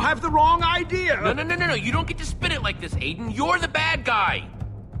them! You have the wrong idea. No. You don't get to spin it like this, Aiden. You're the bad guy.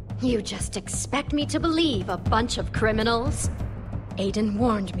 You just expect me to believe a bunch of criminals? Aiden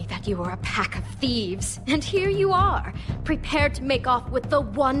warned me that you were a pack of thieves, and here you are, prepared to make off with the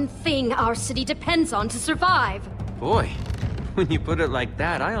one thing our city depends on to survive. Boy, when you put it like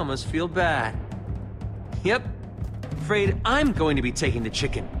that, I almost feel bad. Yep. Afraid I'm going to be taking the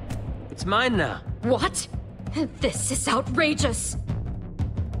chicken. It's mine now. What? This is outrageous.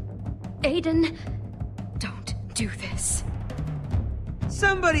 Aiden, don't do this.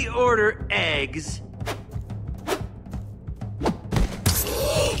 Somebody order eggs.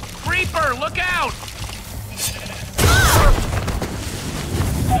 Creeper, look out!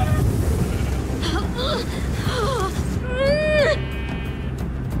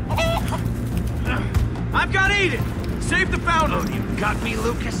 I've got Aiden! Save the founder! Oh, you got me,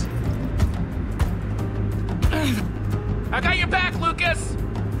 Lucas? I got your back, Lucas!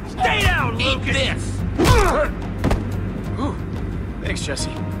 Stay down, Eat Lucas! this! Ooh, thanks,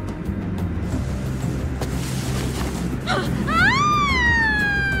 Jesse.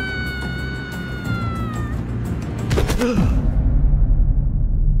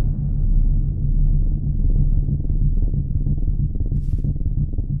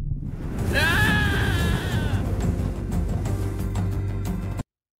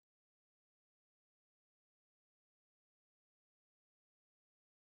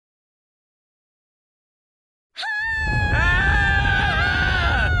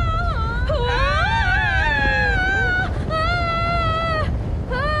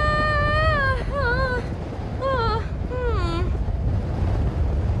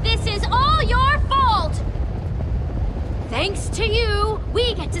 This is all your fault! Thanks to you,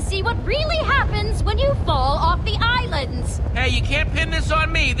 we get to see what really happens when you fall off the islands. Hey, you can't pin this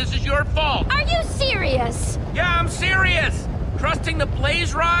on me. This is your fault. Are you serious? Yeah, I'm serious. Trusting the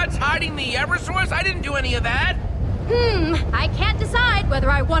blaze rods, hiding the Eversource, I didn't do any of that. I can't decide whether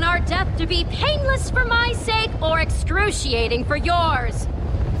I want our death to be painless for my sake or excruciating for yours.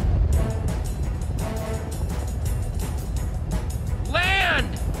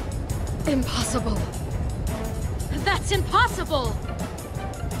 Land! Impossible. That's impossible!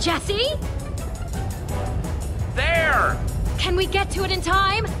 Jesse? There! Can we get to it in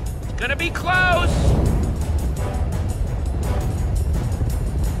time? It's gonna be close!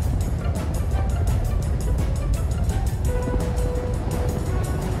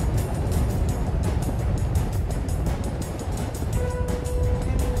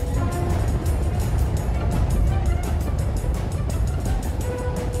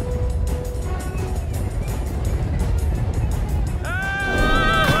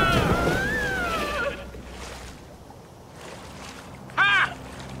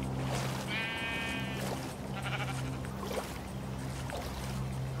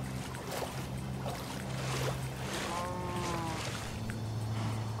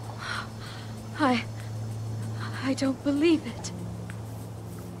 I don't believe it.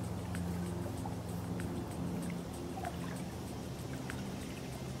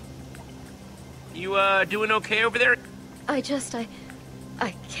 You, doing okay over there? I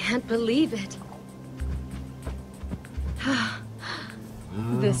can't believe it.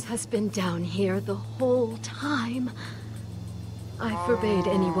 This has been down here the whole time. I forbade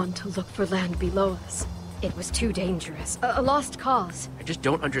anyone to look for land below us. It was too dangerous. A lost cause. I just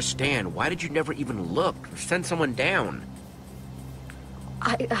don't understand. Why did you never even look or send someone down?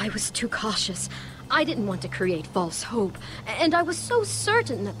 I was too cautious. I didn't want to create false hope. And I was so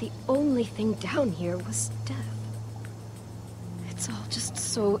certain that the only thing down here was death. It's all just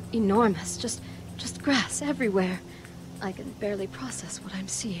so enormous. Just grass everywhere. I can barely process what I'm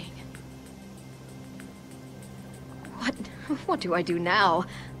seeing. What do I do now?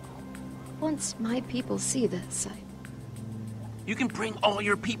 Once my people see this, You can bring all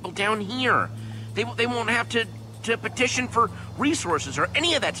your people down here. They won't have to petition for resources or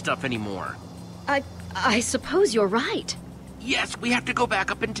any of that stuff anymore. I suppose you're right. Yes, we have to go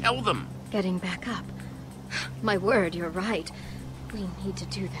back up and tell them. Getting back up. My word, you're right. We need to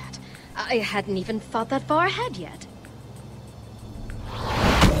do that. I hadn't even thought that far ahead yet.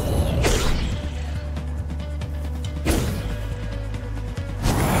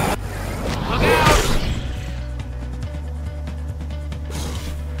 Look out!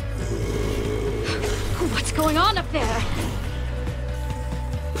 What's going on up there?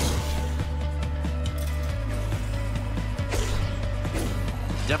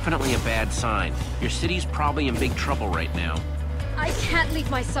 Definitely a bad sign. Your city's probably in big trouble right now. I can't leave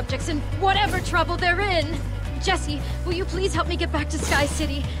my subjects in whatever trouble they're in. Jesse, will you please help me get back to Sky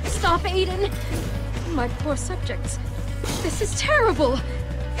City? Stop Aiden. My poor subjects. This is terrible.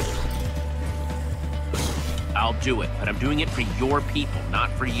 I'll do it, but I'm doing it for your people,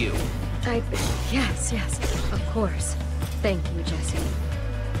 not for you. Yes, of course. Thank you, Jesse.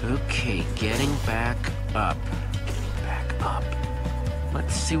 Okay, getting back up.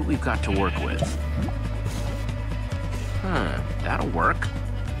 Let's see what we've got to work with. That'll work.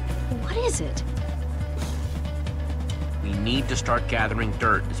 What is it? We need to start gathering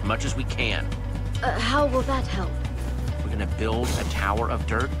dirt as much as we can. How will that help? We're gonna build a tower of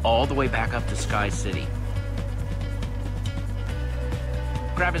dirt all the way back up to Sky City.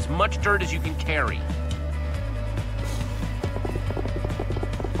 Grab as much dirt as you can carry.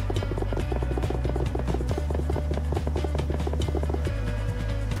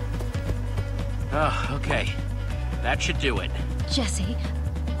 Oh, okay. That should do it. Jesse,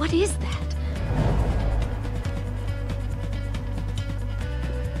 what is that?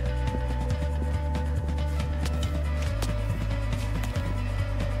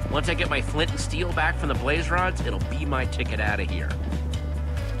 Once I get my flint and steel back from the blaze rods, it'll be my ticket out of here.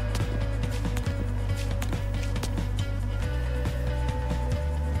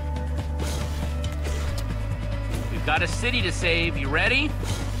 We've got a city to save. You ready?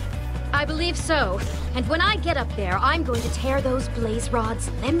 I believe so. And when I get up there, I'm going to tear those blaze rods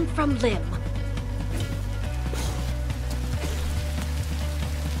limb from limb.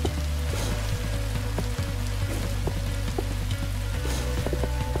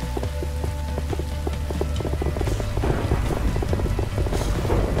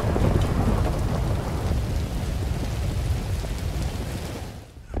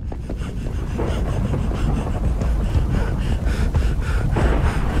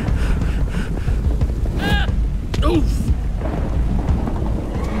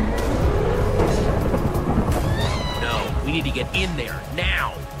 In there,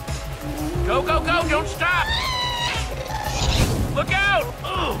 now! Go, go, go! Don't stop! Look out!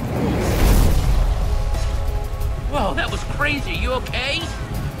 Ugh. Whoa, that was crazy. You okay?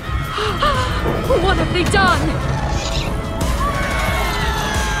 What have they done?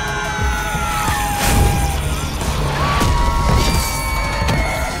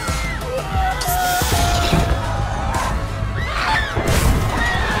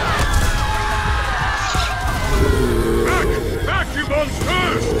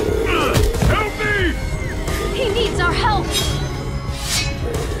 Help me! He needs our help!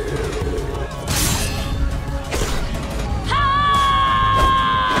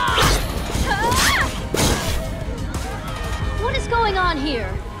 What is going on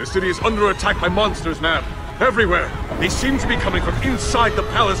here? The city is under attack by monsters now. Everywhere. They seem to be coming from inside the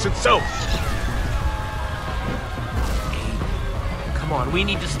palace itself. Come on, we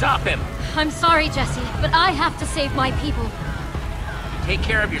need to stop him. I'm sorry, Jesse, but I have to save my people. Take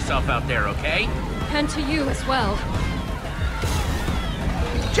care of yourself out there, okay? And to you as well.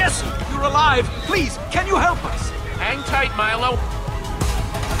 Jesse, you're alive! Please, can you help us? Hang tight, Milo.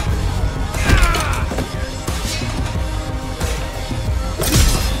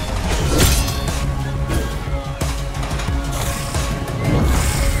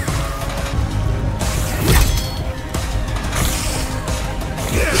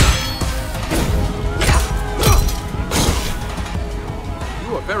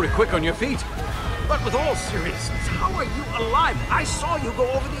 Very quick on your feet. But with all seriousness, how are you alive? I saw you go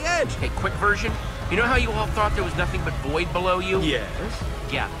over the edge. Okay, quick version. You know how you all thought there was nothing but void below you? Yes.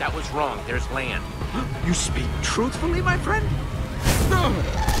 Yeah, that was wrong. There's land. You speak truthfully, my friend?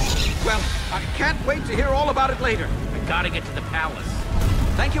 Well, I can't wait to hear all about it later. I gotta get to the palace.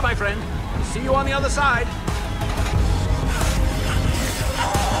 Thank you, my friend. See you on the other side.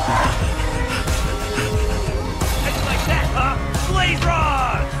 It's like that, huh? Blaze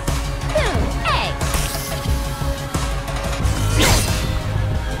rods! Hey!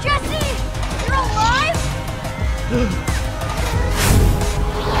 Jesse! You're alive?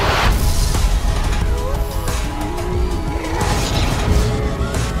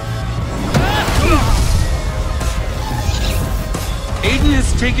 Aiden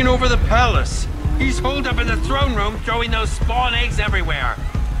has taken over the palace. He's holed up in the throne room, throwing those spawn eggs everywhere.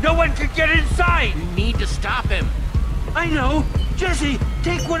 No one can get inside! We need to stop him. I know. Jesse,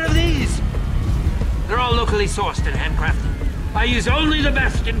 take one of these. They're all locally sourced and handcrafted. I use only the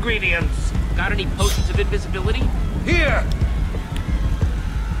best ingredients. Got any potions of invisibility? Here!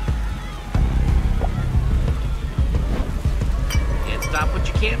 Can't stop what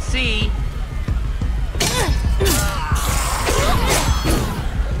you can't see.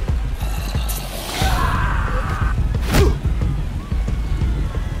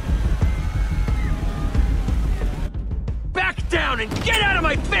 And get out of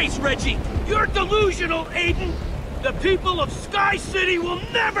my face, Reggie! You're delusional, Aiden! The people of Sky City will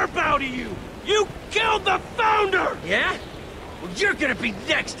never bow to you! You killed the founder! Yeah? Well, you're gonna be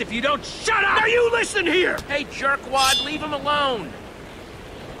next if you don't shut up! Now you listen here! Hey, jerkwad, leave him alone!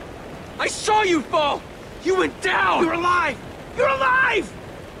 I saw you fall! You went down! You're alive! You're alive!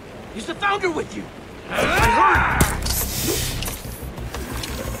 Is the founder with you?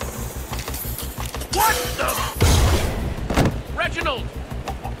 What the? Reginald!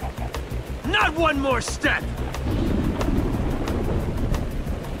 Not one more step!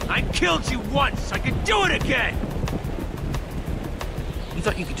 I killed you once! I could do it again! You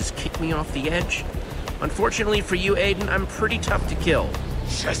thought you could just kick me off the edge? Unfortunately for you, Aiden, I'm pretty tough to kill.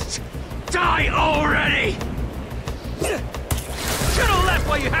 Just die already! Should've left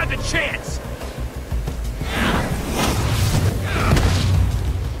while you had the chance!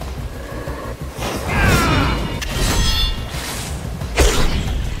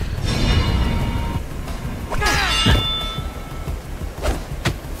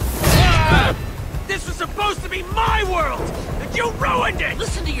 This was supposed to be my world! And you ruined it!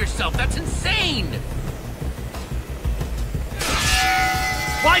 Listen to yourself, that's insane!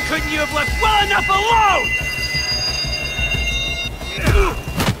 Why couldn't you have left well enough alone?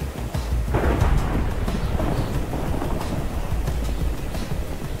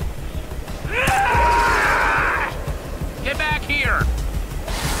 Get back here!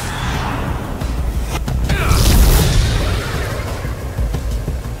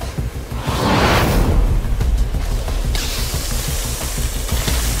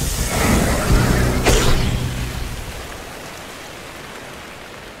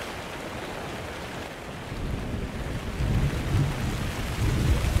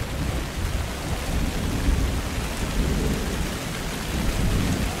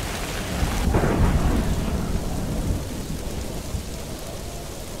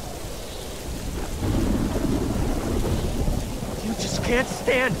 Can't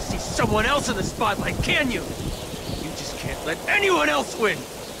stand to see someone else in the spotlight, can you? You just can't let anyone else win.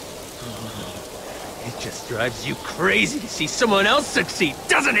 It just drives you crazy to see someone else succeed,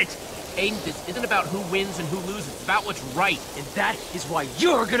 doesn't it? Aiden, this isn't about who wins and who loses, it's about what's right. And that is why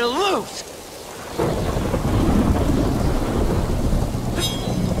you're gonna lose!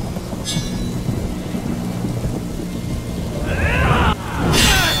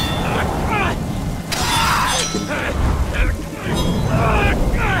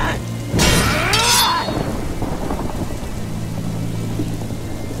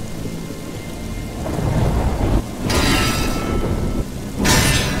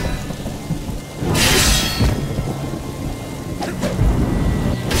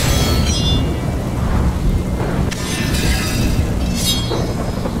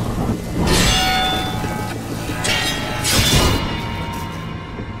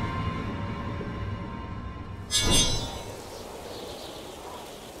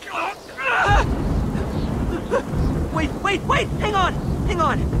 Wait! Hang on!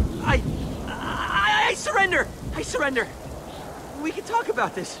 I surrender! I surrender! We can talk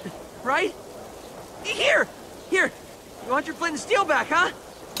about this, right? Here! You want your flint and steel back, huh?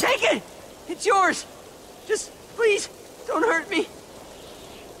 Take it! It's yours! Just, please, don't hurt me!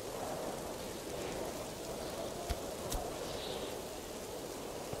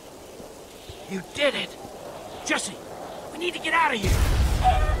 You did it! Jesse, we need to get out of here!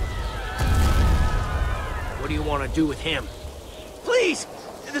 What do you want to do with him? Please!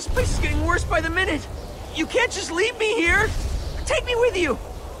 This place is getting worse by the minute! You can't just leave me here! Take me with you!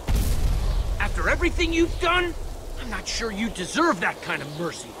 After everything you've done, I'm not sure you deserve that kind of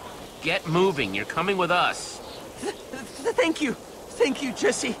mercy. Get moving, you're coming with us. Thank you,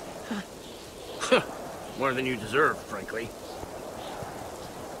 Jesse. More than you deserve, frankly.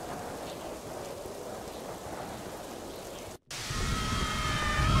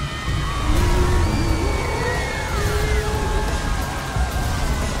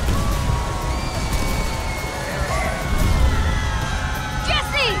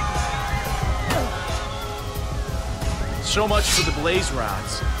 So much for the blaze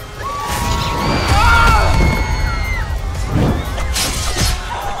rods.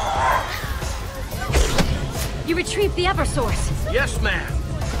 You retrieved the Eversource. Yes, ma'am.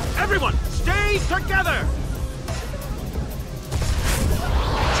 Everyone, stay together!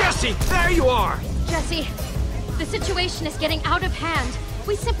 Jesse, there you are! Jesse, the situation is getting out of hand.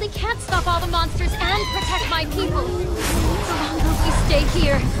 We simply can't stop all the monsters and protect my people. The longer we stay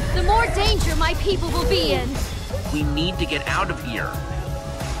here, the more danger my people will be in. We need to get out of here.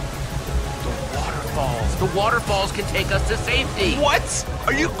 The waterfalls can take us to safety. What?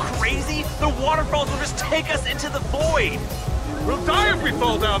 Are you crazy? The waterfalls will just take us into the void. We'll die if we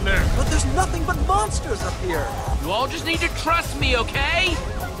fall down there. But there's nothing but monsters up here. You all just need to trust me, okay?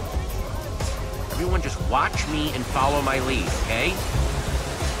 Everyone just watch me and follow my lead, okay?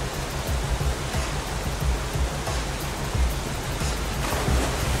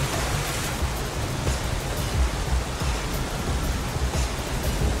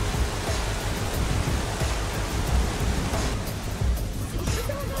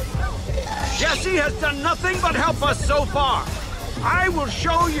 Jesse has done nothing but help us so far. I will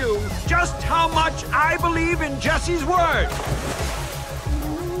show you just how much I believe in Jesse's word.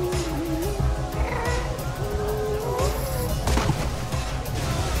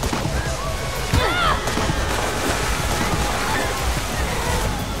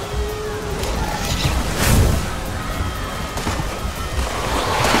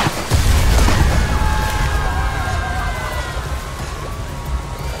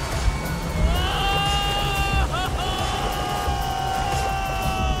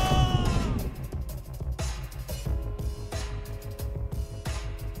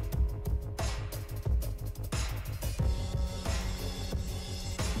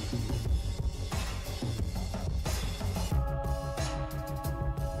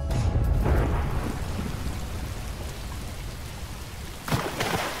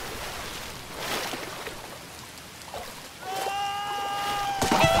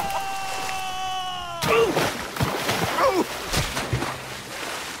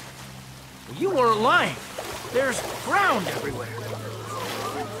 You weren't lying. There's ground everywhere.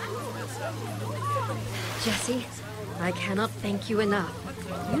 Jesse, I cannot thank you enough.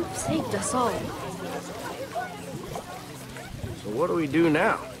 You've saved us all. So what do we do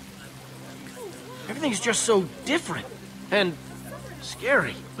now? Everything's just so different and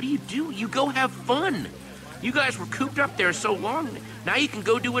scary. What do? You go have fun. You guys were cooped up there so long. Now you can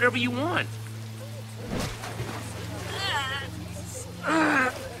go do whatever you want.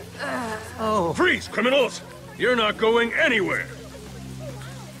 Oh. Freeze, criminals! You're not going anywhere!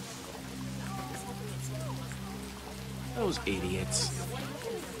 Those idiots.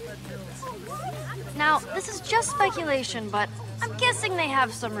 Now, this is just speculation, but I'm guessing they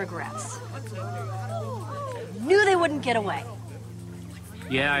have some regrets. Knew they wouldn't get away.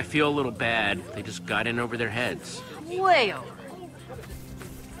 Yeah, I feel a little bad. They just got in over their heads. Way over.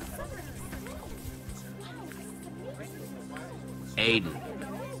 Aiden.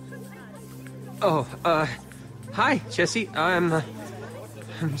 Oh, hi, Jesse. I'm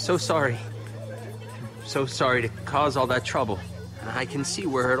so sorry. I'm so sorry to cause all that trouble. I can see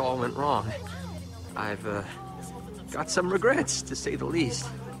where it all went wrong. I've, got some regrets, to say the least.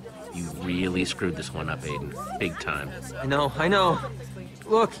 You really screwed this one up, Aiden. Big time. I know.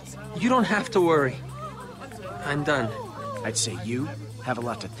 Look, you don't have to worry. I'm done. I'd say you have a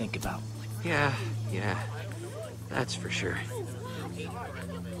lot to think about. Yeah. That's for sure.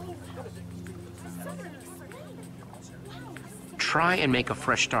 Try and make a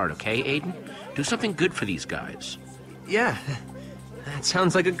fresh start, okay, Aiden? Do something good for these guys. Yeah, that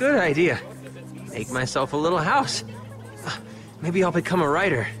sounds like a good idea. Make myself a little house. Maybe I'll become a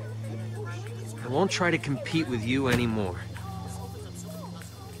writer. I won't try to compete with you anymore.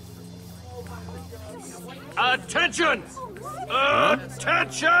 Attention!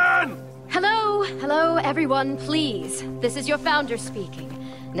 Attention! Hello, everyone, please. This is your founder speaking.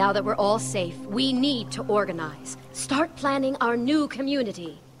 Now that we're all safe, we need to organize. Start planning our new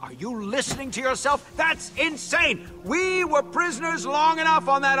community. Are you listening to yourself? That's insane! We were prisoners long enough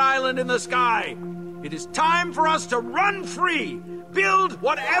on that island in the sky. It is time for us to run free. Build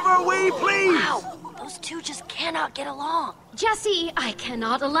whatever we please. Wow, those two just cannot get along. Jesse, I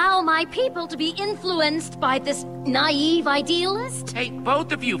cannot allow my people to be influenced by this naive idealist. Hey,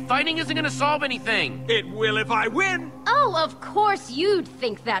 both of you, fighting isn't gonna solve anything. It will if I win. Oh, of course you'd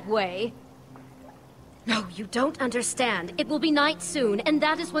think that way. No, you don't understand. It will be night soon, and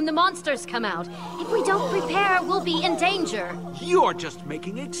that is when the monsters come out. If we don't prepare, we'll be in danger. You're just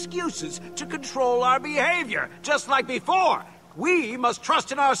making excuses to control our behavior, just like before. We must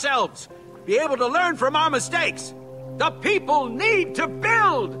trust in ourselves, be able to learn from our mistakes. The people need to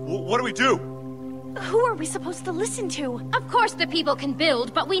build! What do we do? Who are we supposed to listen to? Of course the people can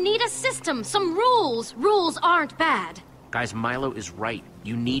build, but we need a system, some rules. Rules aren't bad. Guys, Milo is right.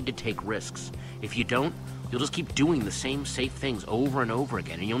 You need to take risks. If you don't, you'll just keep doing the same safe things over and over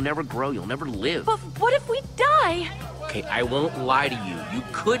again, and you'll never grow, you'll never live. But what if we die? Okay, I won't lie to you. You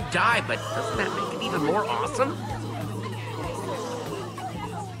could die, but doesn't that make it even more awesome?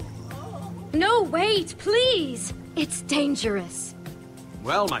 No, wait, please. It's dangerous.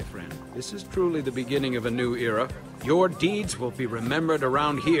 Well, my friend, this is truly the beginning of a new era. Your deeds will be remembered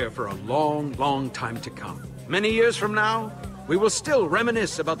around here for a long, long time to come. Many years from now, we will still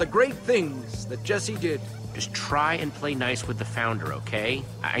reminisce about the great things that Jesse did. Just try and play nice with the Founder, okay?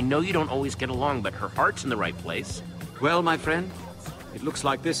 I know you don't always get along, but her heart's in the right place. Well, my friend, it looks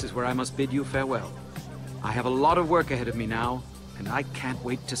like this is where I must bid you farewell. I have a lot of work ahead of me now, and I can't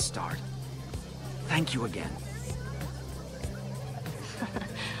wait to start. Thank you again.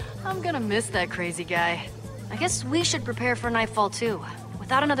 I'm gonna miss that crazy guy. I guess we should prepare for nightfall too.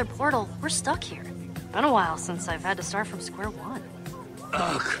 Without another portal, we're stuck here. Been a while since I've had to start from square one.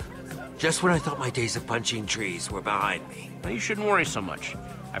 Ugh. Just when I thought my days of punching trees were behind me. Well, you shouldn't worry so much.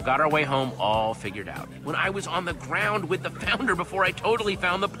 I've got our way home all figured out. When I was on the ground with the Founder before I totally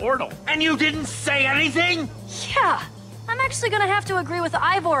found the portal. And you didn't say anything? Yeah, I'm actually gonna have to agree with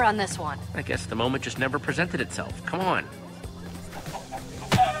Ivor on this one. I guess the moment just never presented itself. Come on.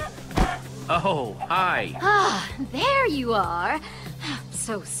 Oh, hi. Ah, there you are.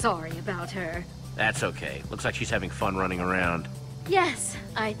 So sorry about her. That's okay. Looks like she's having fun running around. Yes,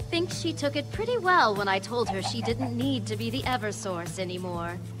 I think she took it pretty well when I told her she didn't need to be the Eversource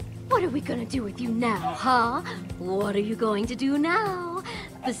anymore. What are we gonna do with you now, huh? What are you going to do now?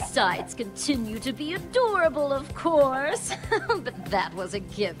 Besides, continue to be adorable, of course. But that was a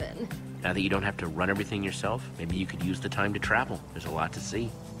given. Now that you don't have to run everything yourself, maybe you could use the time to travel. There's a lot to see.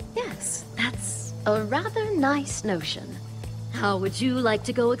 Yes, that's a rather nice notion. How would you like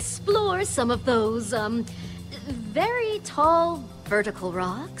to go explore some of those, very tall vertical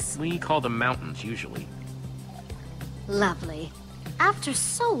rocks? We call them mountains, usually. Lovely. After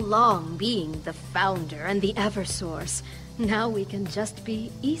so long being the Founder and the Eversource, now we can just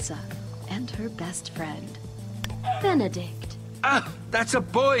be Isa and her best friend, Benedict. Ah, that's a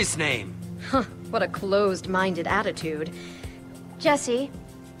boy's name. Huh, what a closed-minded attitude. Jesse,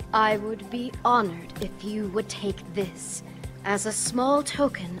 I would be honored if you would take this as a small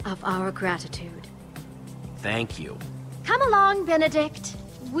token of our gratitude. Thank you. Come along, Benedict.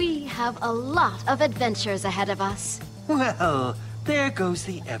 We have a lot of adventures ahead of us. Well, there goes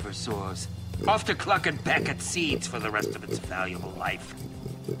the Eversource. Off to cluck and peck at seeds for the rest of its valuable life.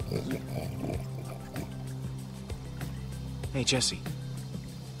 Hey, Jesse.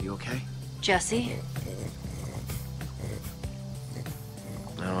 You okay? Jesse?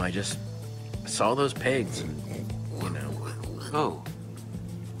 No, I just saw those pigs and, you know. Oh,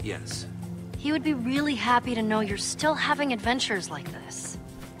 yes. He would be really happy to know you're still having adventures like this.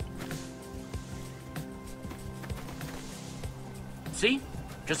 See?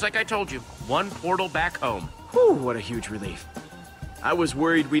 Just like I told you. One portal back home. Whew, what a huge relief. I was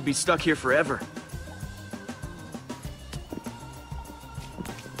worried we'd be stuck here forever.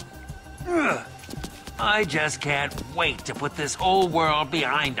 Ugh. I just can't wait to put this whole world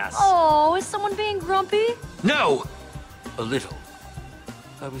behind us. Oh, is someone being grumpy? No! A little.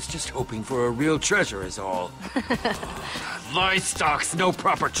 I was just hoping for a real treasure is all. Livestock's no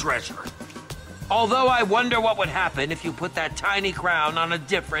proper treasure. Although I wonder what would happen if you put that tiny crown on a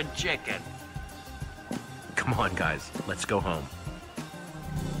different chicken. Come on, guys. Let's go home.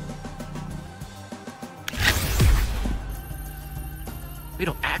 We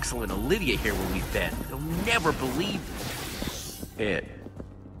don't Axel and Olivia here where we've been. They'll never believe it.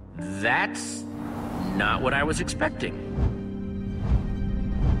 That's not what I was expecting.